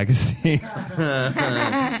Illustrated magazine.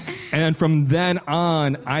 And from then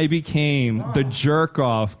on, I became the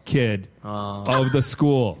jerk-off kid of the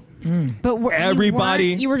school. But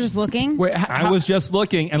Everybody- you were just looking. Wait, I was just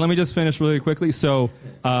looking, and let me just finish really quickly. So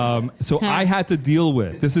I had to deal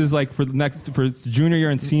with this is like for junior year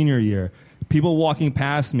and senior year. People walking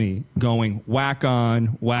past me going whack on,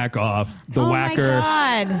 whack off, the whacker.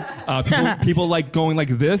 My God. People like going like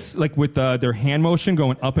this, like with their hand motion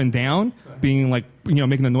going up and down, being like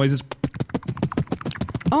making the noises.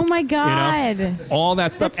 Oh my God. All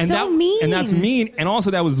that stuff. That's so mean. And that's mean. And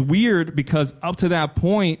also that was weird because up to that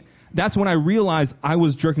point, that's when I realized I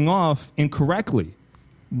was jerking off incorrectly.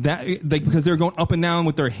 Because they were going up and down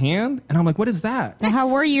with their hand, and I'm like, what is that? Well, how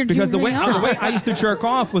were you? Because the way jerking off? I used to jerk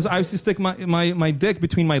off was I used to stick my dick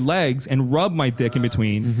between my legs and rub my dick in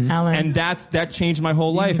between, Alan, and that changed my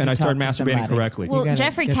whole life, need and to I started talk to masturbating somebody. correctly. Well, gotta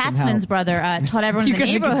Jeffrey get some Katzman's help. brother taught everyone in the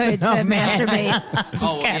You gotta get neighborhood to some help, man. masturbate.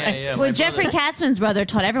 Oh, yeah. Well, Jeffrey Katzman's brother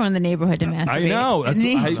taught everyone in the neighborhood to masturbate. I know. didn't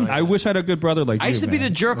he? I wish I had a good brother like you. I used to be man.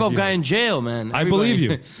 the jerk off You. guy in jail, man. I believe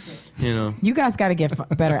you. You know. You guys got to get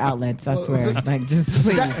better outlets. I swear. Like, just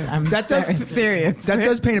please. I'm serious. That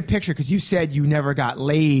does paint a picture because you said you never got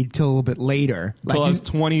laid till a little bit later. Until I was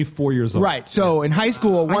 24 years old. Right. So in high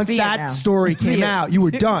school, once see it now. that story See came it. out, you were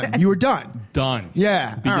done. You were done. Done.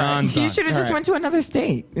 Yeah. Beyond done. You should have just went to another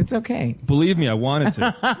state. It's okay. Believe me, I wanted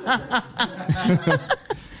to.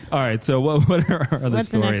 All right, so what are our other What's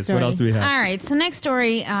the next stories? What else do we have? All right, so next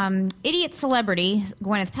story, idiot celebrity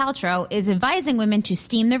Gwyneth Paltrow is advising women to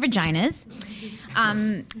steam their vaginas,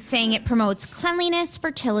 saying it promotes cleanliness,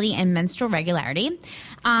 fertility, and menstrual regularity.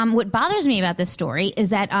 What bothers me about this story is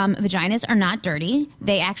that vaginas are not dirty.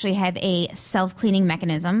 They actually have a self-cleaning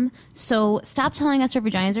mechanism. So stop telling us our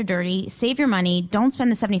vaginas are dirty. Save your money. Don't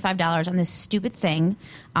spend the $75 on this stupid thing.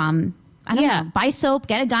 I don't know. Buy soap,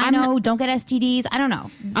 get a gyno, don't get STDs. I don't know.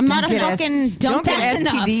 I'm not a Get fucking. don't get that's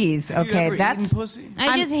enough. STDs. You Okay, ever that's eaten pussy?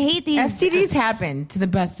 I just hate these. STDs happen to the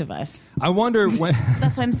best of us. I wonder when.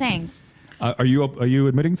 That's what I'm saying. Are you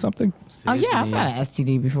admitting something? Oh yeah, I've had an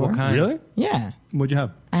STD before. What kind? Really? Yeah, What'd you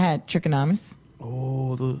have? I had trichomonas.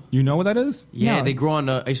 Oh, You know what that is? yeah, No. they grow on.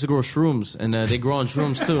 I used to grow shrooms, and they grow on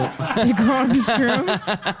shrooms too. You grow on these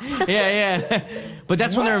shrooms? yeah. But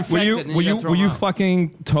that's when they're infected. Were you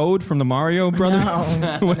fucking Toad from the Mario Brothers?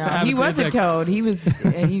 No, What no. happened He to was the a dick? toad. He was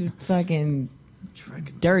fucking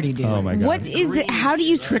dirty dude. Oh my god! What is it? How do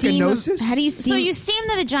you steam? Trichinosis? How do you steam? So you steam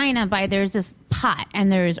the vagina by there's this pot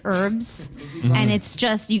and there's herbs and it's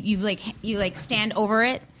just you like stand over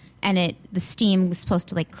it and the steam is supposed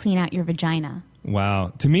to like clean out your vagina.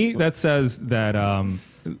 Wow. To me, that says that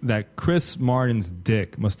that Chris Martin's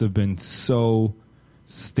dick must have been so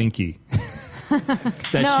stinky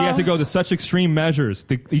that she had to go to such extreme measures.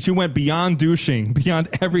 She went beyond douching, beyond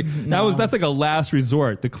every. That's like a last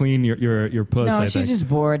resort to clean your puss. No, I she's think. just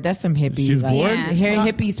bored. That's some hippie. She's like, bored? Yeah.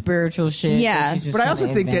 Hippie spiritual shit. Yeah. She's just But I trying also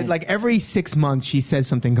to think that invent. like every 6 months she says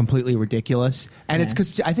something completely ridiculous, and it's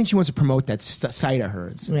because I think she wants to promote that site of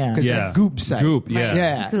hers. Yeah. because Yeah. it's a Goop site. Goop, yeah.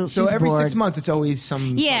 yeah. Goop. So She's every bored. 6 months it's always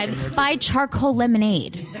some. Yeah, buy charcoal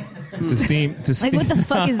lemonade. to steam. Like what the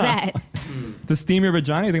fuck is that? To steam your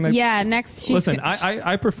vagina. I think that. yeah. Next, she's Listen,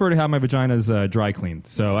 I prefer to have my vaginas dry cleaned.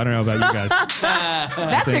 So I don't know about you guys.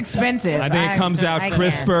 That's expensive. I think it comes out I can't.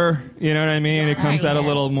 crisper. You know what I mean? It comes out a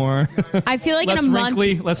little more I feel like less in a month.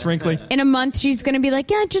 less wrinkly. In a month, she's gonna be like,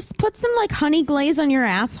 yeah, just put some like honey glaze on your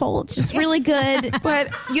asshole. It's just really good. But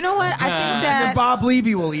you know what? I think And that Bob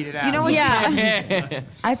Levy will eat it out. you know what? Yeah.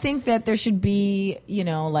 I think that there should be,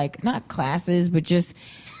 like not classes, but just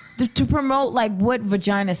to promote like what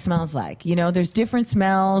vagina smells like. There's different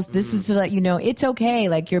smells. This is to let you know it's okay.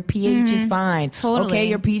 Like your pH is fine. Totally. Okay,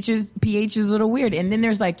 your pH is a little weird. And then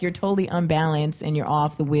there's like you're totally unbalanced and you're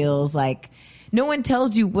off the wheels. Like no one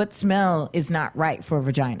tells you what smell is not right for a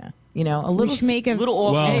vagina. A We little should make a little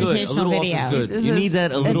off Well, is good. A educational little video. off is good. This You is- need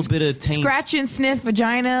that a little it's bit of taint. scratch and sniff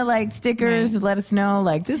vagina like stickers to let us know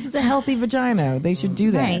like this is a healthy vagina. They should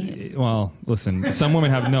do that. Right. Well, listen, some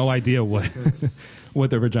women have no idea what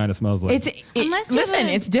their vagina smells like. Unless you listen,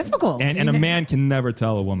 really- it's difficult. And a man can never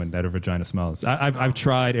tell a woman that her vagina smells. I've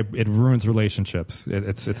tried. It ruins relationships.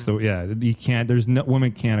 You can't.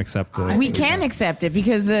 Women can't accept the. We can accept it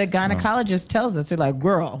because the gynecologist tells us. They're like,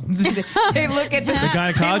 girl. They look at the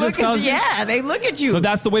gynecologist tells you? Yeah, they look at you. So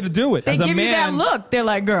that's the way to do it. they As a give man, you that look. They're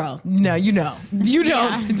like, girl, no, you know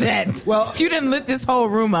that. Well- you didn't lit this whole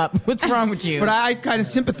room up. What's wrong with you? But I kind of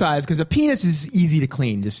sympathize because a penis is easy to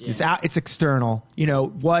clean. It's out. It's external.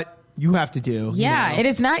 you have to do. Yeah, It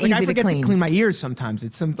is not Like easy I forget to clean. my ears sometimes.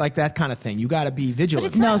 It's some like that kind of thing. You got to be vigilant.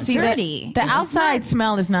 it's No, not see dirty. the outside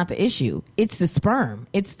smell is not the issue. It's the sperm.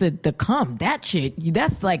 It's the cum. That shit.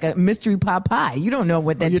 That's like a mystery pot pie. You don't know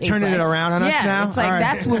what that. You're tastes turning like. it around on us now? It's like All right.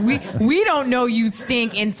 that's what we don't know. You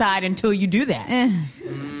stink inside until you do that.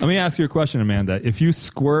 Let me ask you a question, Amanda. If you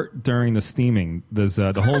squirt during the steaming, does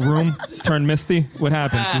the whole room turn misty? What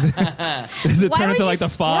happens? Does it Why turn would into you like the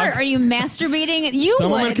fog? squirt? Are you masturbating? You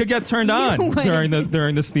Some women would. could get turned You on would.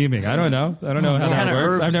 during the steaming. I don't know. I don't know how What that kind of works.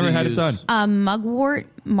 herbs I've never do you had it use? done. Mugwort,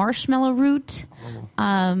 marshmallow root,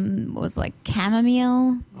 what was like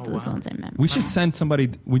chamomile. Those ones I remember. We should send somebody.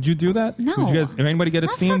 Would you do that? No. Would you guys? If anybody get it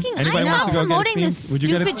Not steamed? fucking- Anybody I'm wants not to go get it promoting steamed? this Would you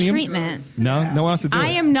get it stupid steamed? treatment. No, no one wants to do it. I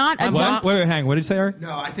am not a What? Wait, hang. What did you say, Eric?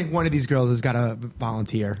 No, I think one of these girls has got to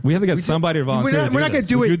volunteer. We have to get somebody to volunteer. We're not to going to this.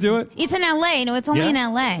 do Would it. you do it? It's in LA. No, it's only Yeah? in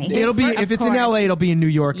LA. It'll be if it's in LA, it'll be in New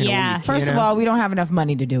York in Yeah. a week. First of all, we don't have enough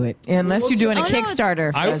money to do it unless you're doing a Oh, no,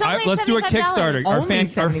 Kickstarter. It's only Let's do a $75. Kickstarter. Only Our fan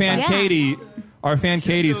 $75. Our fan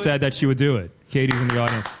Katie said that she would do it. Katie's in the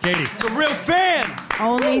audience. Katie, It's a real fan.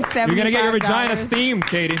 Only $75. you're gonna get your vagina steamed,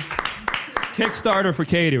 Katie. Kickstarter for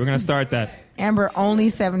Katie. We're gonna start that. Amber, only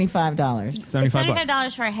 $75. It's $75.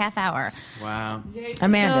 $75 for a half hour. Wow.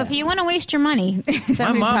 Amanda. So if you want to waste your money,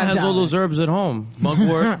 My mom has all those herbs at home.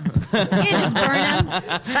 Mugwort. you just burn them.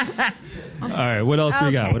 All right. What else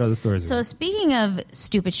we got? Okay. What other stories? So speaking of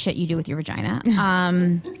stupid shit you do with your vagina,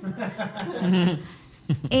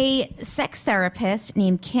 a sex therapist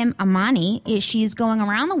named Kim Amani, she's going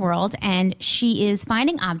around the world and she is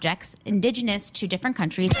finding objects indigenous to different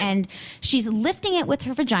countries and she's lifting it with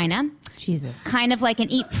her vagina. Jesus. Kind of like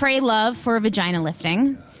an eat, pray, love for vagina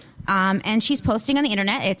lifting. And she's posting on the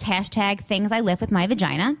internet. It's hashtag things I lift with my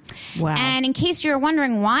vagina. Wow. And in case you're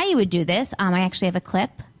wondering why you would do this, I actually have a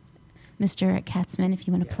clip. Mr. Katzman, if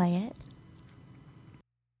you want to play it.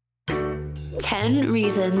 10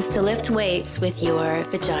 reasons to lift weights with your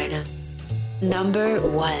vagina. Number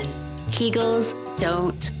 1. Kegels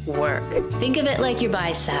don't work. Think of it like your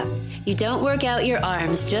bicep. You don't work out your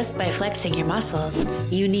arms just by flexing your muscles.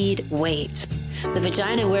 You need weight. The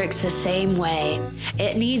vagina works the same way.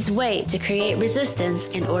 It needs weight to create resistance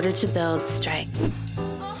in order to build strength.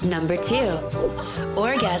 Number 2.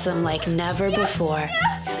 Orgasm like never before.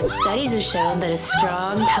 Studies have shown that a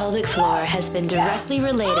strong pelvic floor has been directly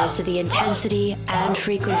related to the intensity and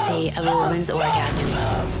frequency of a woman's orgasm.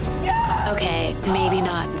 Okay, maybe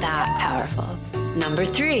not that powerful. Number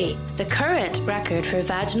 3. The current record for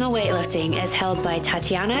vaginal weightlifting is held by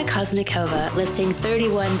Tatiana Koznikova, lifting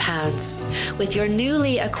 31 pounds. With your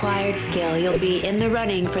newly acquired skill, you'll be in the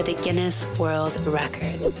running for the Guinness World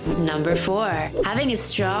Record. Number 4. Having a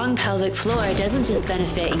strong pelvic floor doesn't just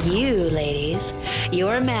benefit you, ladies.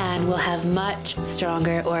 Your man will have much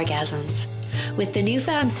stronger orgasms. With the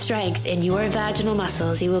newfound strength in your vaginal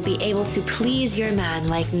muscles, you will be able to please your man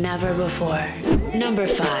like never before. Number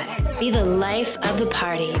 5. Be the life of the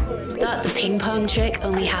party. Thought the ping pong trick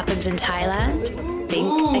only happens in Thailand?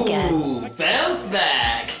 Think again. Ooh, bounce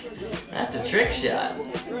back. That's a trick shot.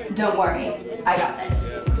 Don't worry, I got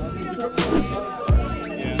this.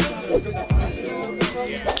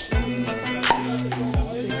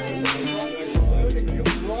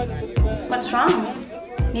 What's wrong?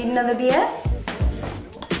 Need another beer?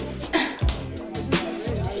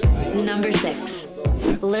 Number 6.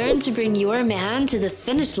 Learn to bring your man to the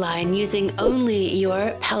finish line using only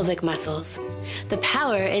your pelvic muscles. The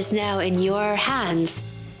power is now in your hands,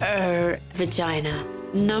 vagina.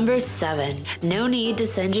 Number 7. No need to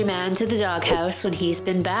send your man to the doghouse when he's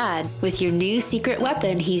been bad. With your new secret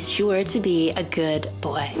weapon, he's sure to be a good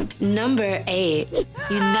boy. Number 8.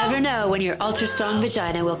 You never know when your ultra-strong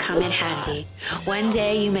vagina will come in handy. One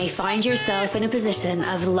day you may find yourself in a position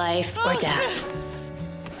of life or death.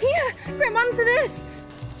 Here, grab onto this.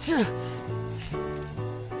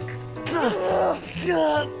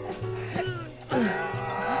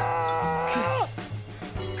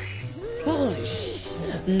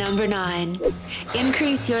 Number 9.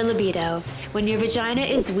 Increase your libido. When your vagina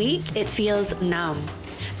is weak, it feels numb.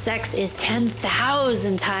 Sex is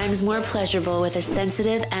 10,000 times more pleasurable with a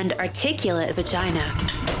sensitive and articulate vagina.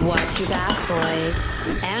 Watch your back, boys.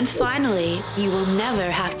 And finally, you will never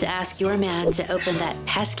have to ask your man to open that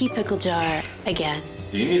pesky pickle jar again.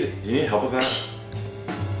 Do you need help with that?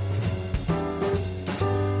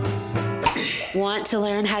 Want to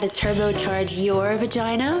learn how to turbocharge your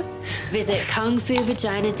vagina? Visit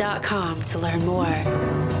kungfuvagina.com to learn more.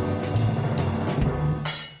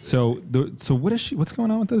 So what is she? What's going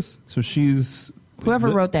on with this? So she's Whoever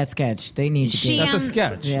wrote that sketch, they need to She, get That's a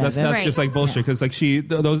sketch. Yeah, that's right. just like bullshit. Because like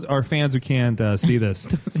those our fans who can't see this,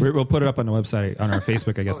 we'll put it up on the website, on our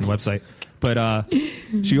Facebook, I guess, on the website. But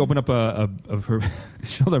she opened up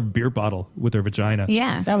she held a beer bottle with her vagina.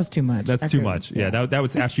 Yeah. That was too much. That's too much. Yeah, that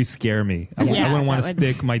would actually scare me. I wouldn't want to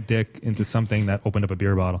stick my dick into something that opened up a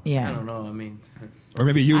beer bottle. Yeah. I don't know. I mean, or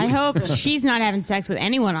maybe you. I hope she's not having sex with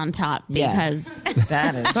anyone on top because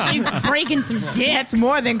that is. she's breaking some dicks. It's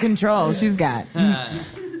more than control she's got.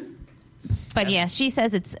 But yeah, she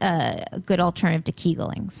says it's a good alternative to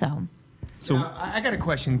Kegling. So I got a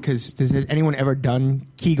question because has anyone ever done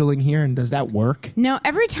Kegling here, and does that work? No,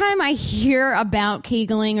 every time I hear about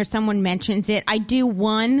Kegling or someone mentions it, I do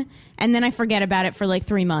one and then I forget about it for like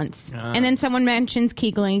 3 months. And then someone mentions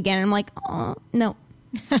Kegling again and I'm like, oh, no.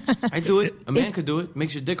 I do it. A man could do it.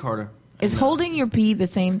 Makes your dick harder. Is holding your pee the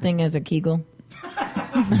same thing as a Kegel?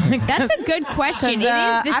 That's a good question. It is the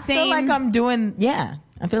I same. feel like I'm doing,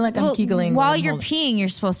 I feel like I'm Kegling. while you're peeing, you're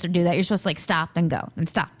supposed to do that. You're supposed to like stop, then go, and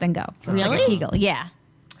stop, then go. It's like a Really? Kegel. Yeah.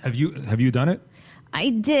 Have you done it? I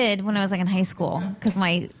did when I was like in high school because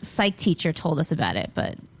my psych teacher told us about it.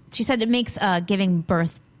 But she said it makes giving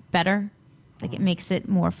birth better. Like it makes it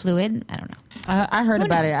more fluid. I don't know. I heard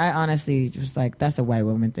about it. I honestly was like, that's a white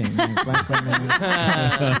woman thing. Like, black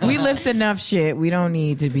women, we lift enough shit. We don't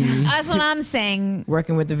need to be That's what I'm saying.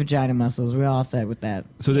 working with the vagina muscles. We're all set with that.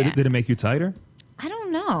 So did it make you tighter? I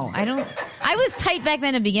don't know. I was tight back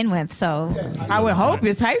then to begin with, so I would hope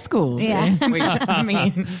it's high school. yeah. Wait, I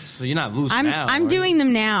mean, so you're not loose I'm now. I'm right? doing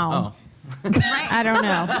them now. Oh. I don't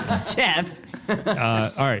know. Jeff.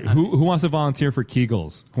 All right. Who wants to volunteer for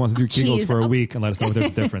Kegels? Who wants to do Kegels Jeez. for a week and let us know the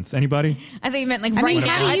difference? Anybody? I thought you meant like I right mean,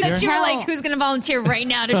 now. how do I you thought you were tell- like, who's going to volunteer right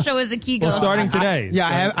now to show us a Kegel? Well, starting today.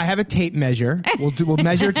 Yeah, I have a tape measure. We'll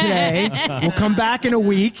measure today. We'll come back in a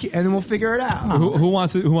week, and then we'll figure it out. Who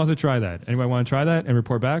wants to try that? Anybody want to try that and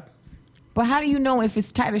report back? But how do you know if it's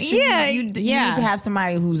tight or shit? Yeah, you need yeah. to have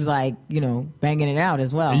somebody who's like, banging it out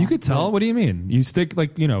as well. You could tell. What do you mean? You stick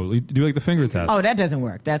like you do like the finger test. Oh, that doesn't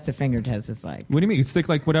work. That's the finger test. It's like, What do you mean? You stick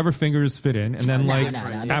like whatever fingers fit in, and then like no.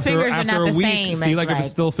 The after fingers are not a the week, same see as, like if like- it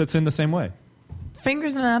still fits in the same way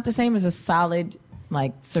fingers are not the same as a solid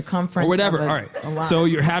like circumference or whatever. of All right. So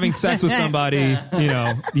you're having sex with somebody, you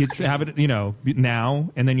have it, now,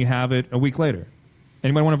 and then you have it a week later.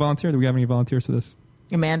 Anybody want to volunteer? Do we have any volunteers for this?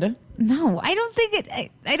 Amanda. No, I don't think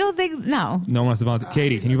it. I don't think no. No one wants to volunteer.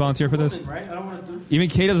 Katie, can you volunteer for this? Right? I don't want to do. Even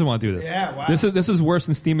Kate doesn't want to do this. Yeah, wow. This is worse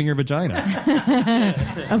than steaming your vagina.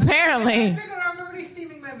 Apparently. I'm already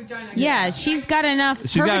steaming my vagina. Yeah, she's got enough.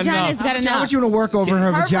 She's Her got vagina's enough. got How enough. much you want to work over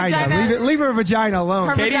her vagina? vagina- Leave her vagina alone.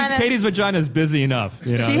 Her vagina- Katie's vagina is busy enough.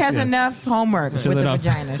 She has enough homework with has the enough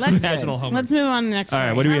vagina. She's vaginal good. homework. Let's move on to the next All one.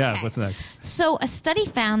 right, what do we Okay. have? What's next? So, a study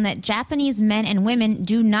found that Japanese men and women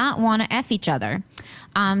do not want to F each other.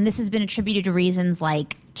 This has been attributed to reasons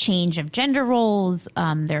like change of gender roles,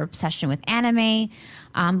 their obsession with anime.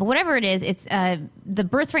 But whatever it is, it's the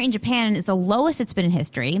birth rate in Japan is the lowest it's been in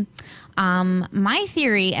history. My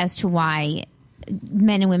theory as to why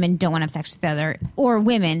men and women don't want to have sex with each other, or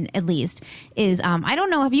women at least, is I don't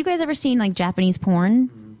know. Have you guys ever seen like Japanese porn?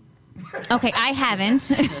 Okay, I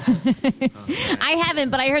haven't. I haven't,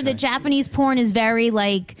 but I heard that Japanese porn is very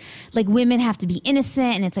like women have to be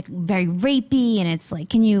innocent, and it's like very rapey, and it's like,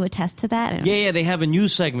 can you attest to that? I don't know. Yeah, they have a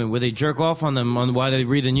news segment where they jerk off on them on while they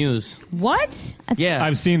read the news. What? Yeah,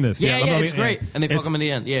 I've seen this. Yeah, let me- it's great, and they fuck it's- them in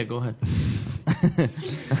the end. Yeah, go ahead.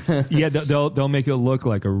 Yeah, they'll make it look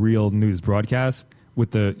like a real news broadcast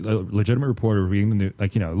with the legitimate reporter reading the news.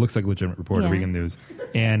 Like, it looks like a legitimate reporter Yeah. reading the news.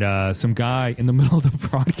 And some guy in the middle of the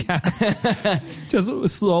broadcast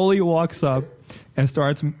just slowly walks up and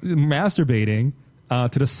starts masturbating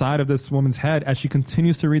to the side of this woman's head as she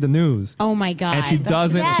continues to read the news. Oh my god! And she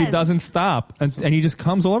Yes. doesn't stop, and he just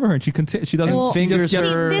comes all over her, and she doesn't. Well, fingers see,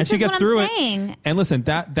 her, this and she is gets what through I'm it. saying. And listen,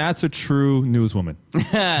 that's a true newswoman.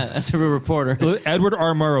 That's a real reporter. Edward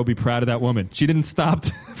R. Murrow would be proud of that woman. She didn't stop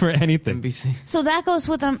for anything. NBC. So that goes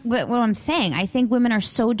with what I'm saying. I think women are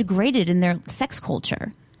so degraded in their sex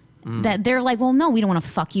culture that they're like, well, no, we don't want to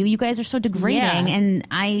fuck you. You guys are so degrading, Yeah. and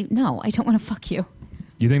I don't want to fuck you.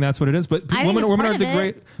 You think that's what it is? But I think it's women part are of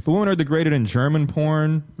it. But women are degraded in German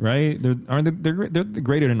porn, right? They're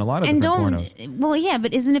degraded in a lot of And different don't pornos. well, yeah,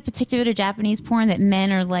 but isn't it particular to Japanese porn that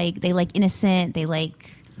men are like they like innocent, they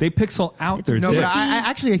like They pixel out their No, dicks. but I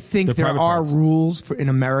actually think Their there private are parts. rules in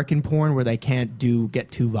American porn where they can't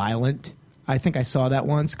get too violent. I think I saw that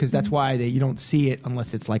once because that's why you don't see it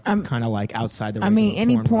unless it's like kind of like outside the. I mean, regular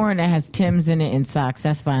any porn porn that has Tim's in it and socks,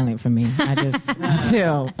 that's violent for me. I just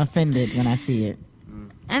feel offended when I see it.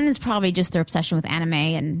 and it's probably just their obsession with anime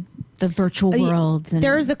and the virtual worlds. And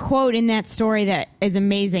there's a quote in that story that is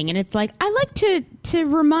amazing, and it's like, I like to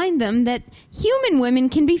remind them that human women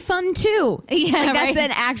can be fun too. Yeah, like, right. that's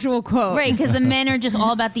an actual quote, right? Because the men are just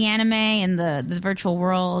all about the anime and the virtual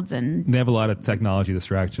worlds, and They have a lot of technology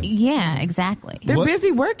distractions. yeah, exactly. They're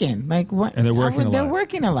busy working. Like what? And they're working a lot. They're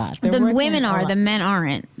working a lot. They're The working women a are, lot. the men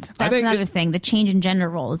aren't. That's think another thing. The change in gender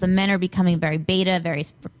roles. The men are becoming very beta, very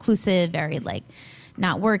reclusive, very like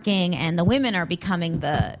not working, and the women are becoming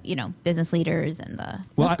the business leaders and the.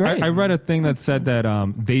 Well, That's great. I read a thing that said that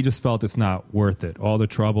they just felt it's not worth it. All the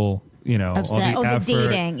trouble, all Upset. the Oh, the effort,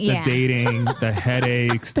 dating, yeah. the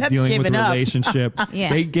headaches, That's dealing with giving the up. relationship. Yeah.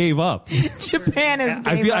 They gave up. Japan is.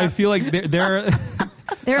 I feel like they're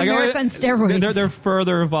They're like, America on steroids. They're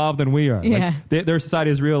further evolved than we are. Yeah. Like, their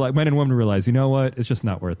society is real. Like men and women realize, you know what? It's just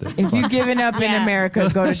not worth it. If you're giving up in Yeah. America,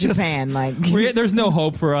 go to Just- Japan. Like There's no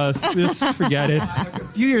hope for us. Just forget it. A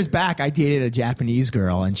few years back, I dated a Japanese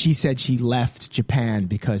girl, and she said she left Japan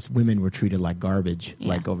because women were treated like garbage,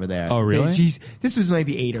 like over there. Oh, really? This was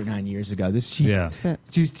maybe 8 or 9 years ago. Yeah.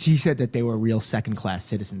 She said that they were real second-class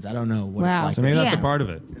citizens. I don't know what Wow. it's So like. maybe that's Yeah. a part of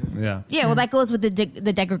it. Yeah. Yeah, well, that goes with the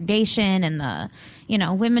degradation and the,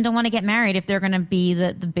 women don't want to get married if they're going to be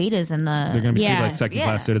the betas and the. They're going to be treated Yeah. like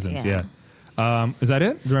second-class Yeah. citizens. Yeah. Is that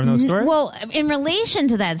it? Do you have another story? Well, in relation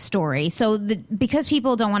to that story, so because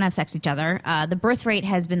people don't want to have sex with each other, the birth rate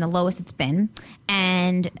has been the lowest it's been.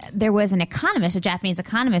 And there was an economist, a Japanese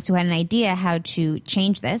economist, who had an idea how to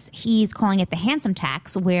change this. He's calling it the handsome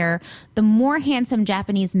tax, where the more handsome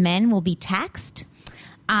Japanese men will be taxed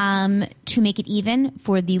to make it even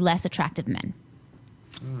for the less attractive men,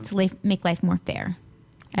 to make life more fair.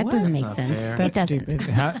 That doesn't make sense. It doesn't. This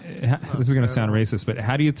is going to sound racist, but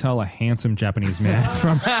how do you tell a handsome Japanese man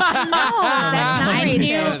from? No, that's not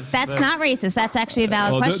racist. That's not racist. That's actually a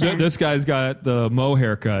valid question. This guy's got the Mo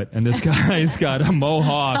haircut, and this guy's got a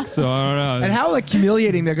mohawk. So I don't know. And how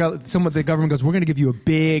humiliating the government goes, we're going to give you a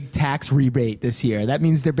big tax rebate this year. That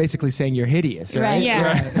means they're basically saying you're hideous, right? Right.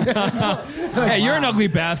 Yeah. Hey, you're an ugly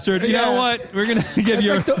bastard. You know what? We're going to give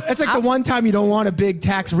you. It's like the one time you don't want a big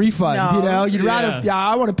tax refund. No. You'd rather,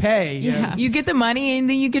 I want to pay. Yeah. You get the money and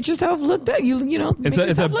then you get yourself looked at. Make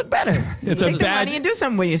yourself look better. It's Take a the badge. money and do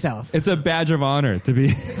something with yourself. It's a badge of honor to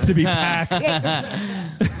be taxed.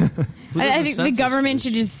 I think the government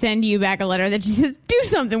should just send you back a letter that just says, "Do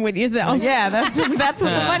something with yourself." Yeah, that's what the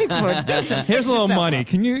money's for. Do something. Here's Fix a little yourself money. up.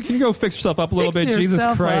 Can you go fix yourself up a little Fix bit? Jesus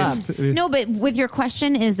yourself Christ. up. No, but with your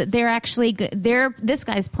question is that they're actually this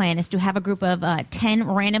guy's plan is to have a group of 10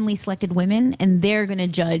 randomly selected women, and they're going to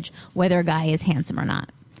judge whether a guy is handsome or not.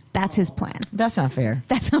 That's his plan. That's not fair.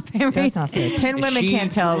 That's not fair. That's not fair. 10 Is women she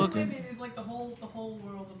can't tell. Women is like the whole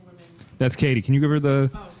world of women. That's Katie. Can you give her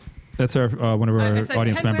the? That's our one of our I said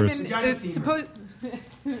audience 10 members. women is supposed.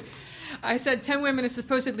 I said 10 women is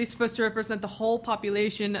supposedly supposed to represent the whole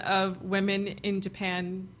population of women in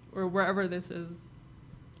Japan or wherever this is.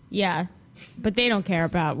 Yeah. But they don't care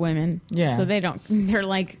about women. Yeah. So they're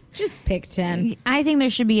like, just pick 10. I think there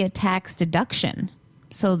should be a tax deduction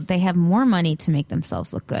so they have more money to make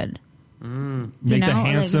themselves look good. Make the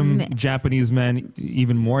handsome Japanese men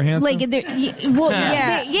even more handsome. Like,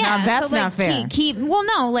 yeah. Now that's so, like, not fair.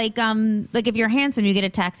 Like if you're handsome, you get a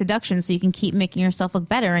tax deduction, so you can keep making yourself look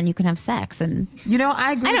better, and you can have sex. And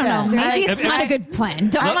I agree. I don't know. with that. Maybe it's not a good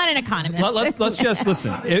plan. I'm not an economist. Let's just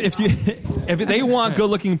listen. If they want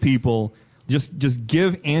good-looking people, just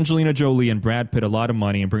give Angelina Jolie and Brad Pitt a lot of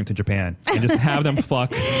money and bring them to Japan and just have them fuck.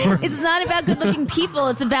 It's not about good-looking people.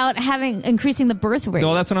 It's about increasing the birth rate.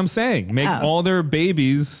 No, that's what I'm saying. Make all their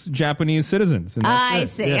babies Japanese citizens. And that's I it.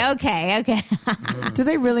 see. Yeah. Okay. Do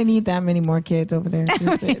they really need that many more kids over there?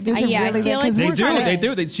 Does it Yeah, I really? feel like 'Cause They we're trying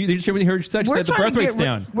do. to- She heard she said we're the trying birth to rate's get rid-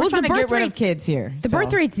 down. We're Well, trying the to get birth rid of rate's- kids here. The so.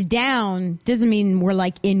 birth rate's down doesn't mean we're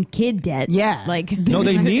like in kid debt. Yeah. Like, No,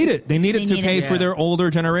 they need it. They need it to need pay it. for their older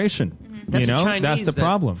generation. That's the Chinese that's the that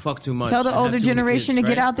problem. Fuck too much. Tell the and have older too many generation kids,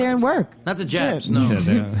 to get right? out there and work. Not the Japs. Shit. No.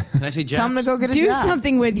 Yeah, Can I say Japs? Tell them to go get a do job.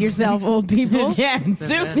 something with yourself, old people. Yeah, do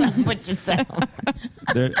something with yourself.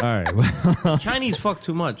 all right. Well, Chinese fuck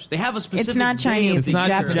too much. They have a specific. It's not day Chinese, of it's the not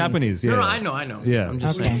year. Japanese. Yeah. No, I know. Yeah. I'm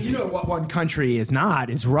just Okay. saying. You know what one country is not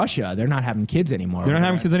is Russia. They're not having kids anymore. They're not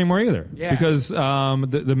having kids anymore either. Yeah. Because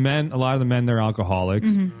the men, a lot of the men, they're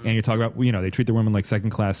alcoholics, and you talk about they treat the women like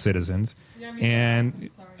second-class citizens, Yeah, I mean,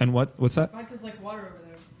 and what's that? vodka's like water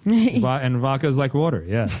over there. And vodka is like water.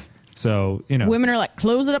 Yeah. So Women are like,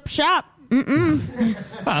 close it up shop.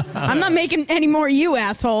 I'm not making any more of you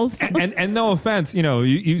assholes. and no offense,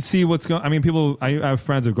 you see what's going. I mean, people. I have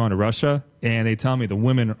friends who've gone to Russia, and they tell me the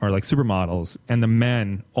women are like supermodels, and the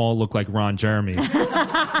men all look like Ron Jeremy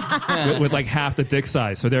with like half the dick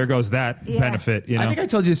size. So there goes that benefit. You know, I think I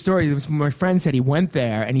told you the story. It was my friend said he went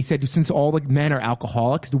there, and he said since all the men are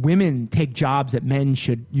alcoholics, the women take jobs that men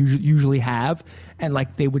should usually have, and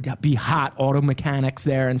like they would be hot auto mechanics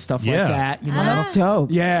there and stuff like that. You know? That's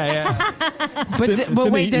dope. Yeah.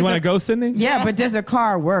 But wait, you want to go, Sydney? Yeah, but does a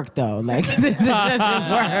car work though? Like, does it work?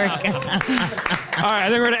 All right, I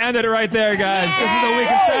think we're going to end it right there, guys. This is the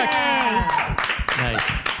Week in Sex. Nice.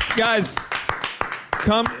 Guys,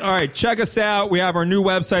 all right, check us out. We have our new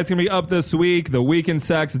website. It's going to be up this week,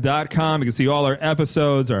 theweekinsex.com. You can see all our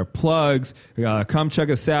episodes, our plugs. Come check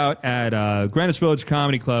us out at Greenwich Village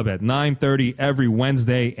Comedy Club at 9:30 every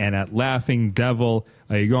Wednesday and at Laughing Devil.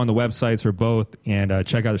 You go on the websites for both and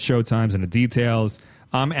check out the show times and the details.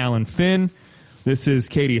 I'm Alan Finn. This is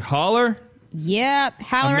Katie Holler. Yep.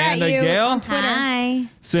 Holler Amanda at you Gale. on Twitter. Hi.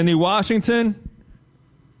 Sydney Washington.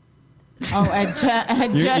 Oh,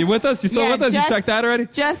 You with us? You still with us? You checked that already?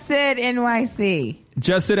 Just Sid NYC.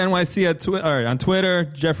 Just Sid NYC on Twitter.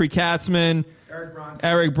 Jeffrey Katzman.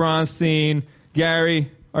 Eric Bronstein.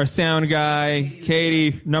 Gary, our sound guy.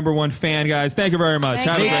 Katie, #1 fan, guys. Thank you very much.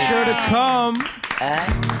 Have a Make great sure to come. At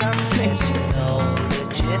some place, you know, the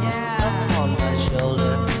chip upon my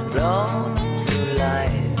shoulder, roll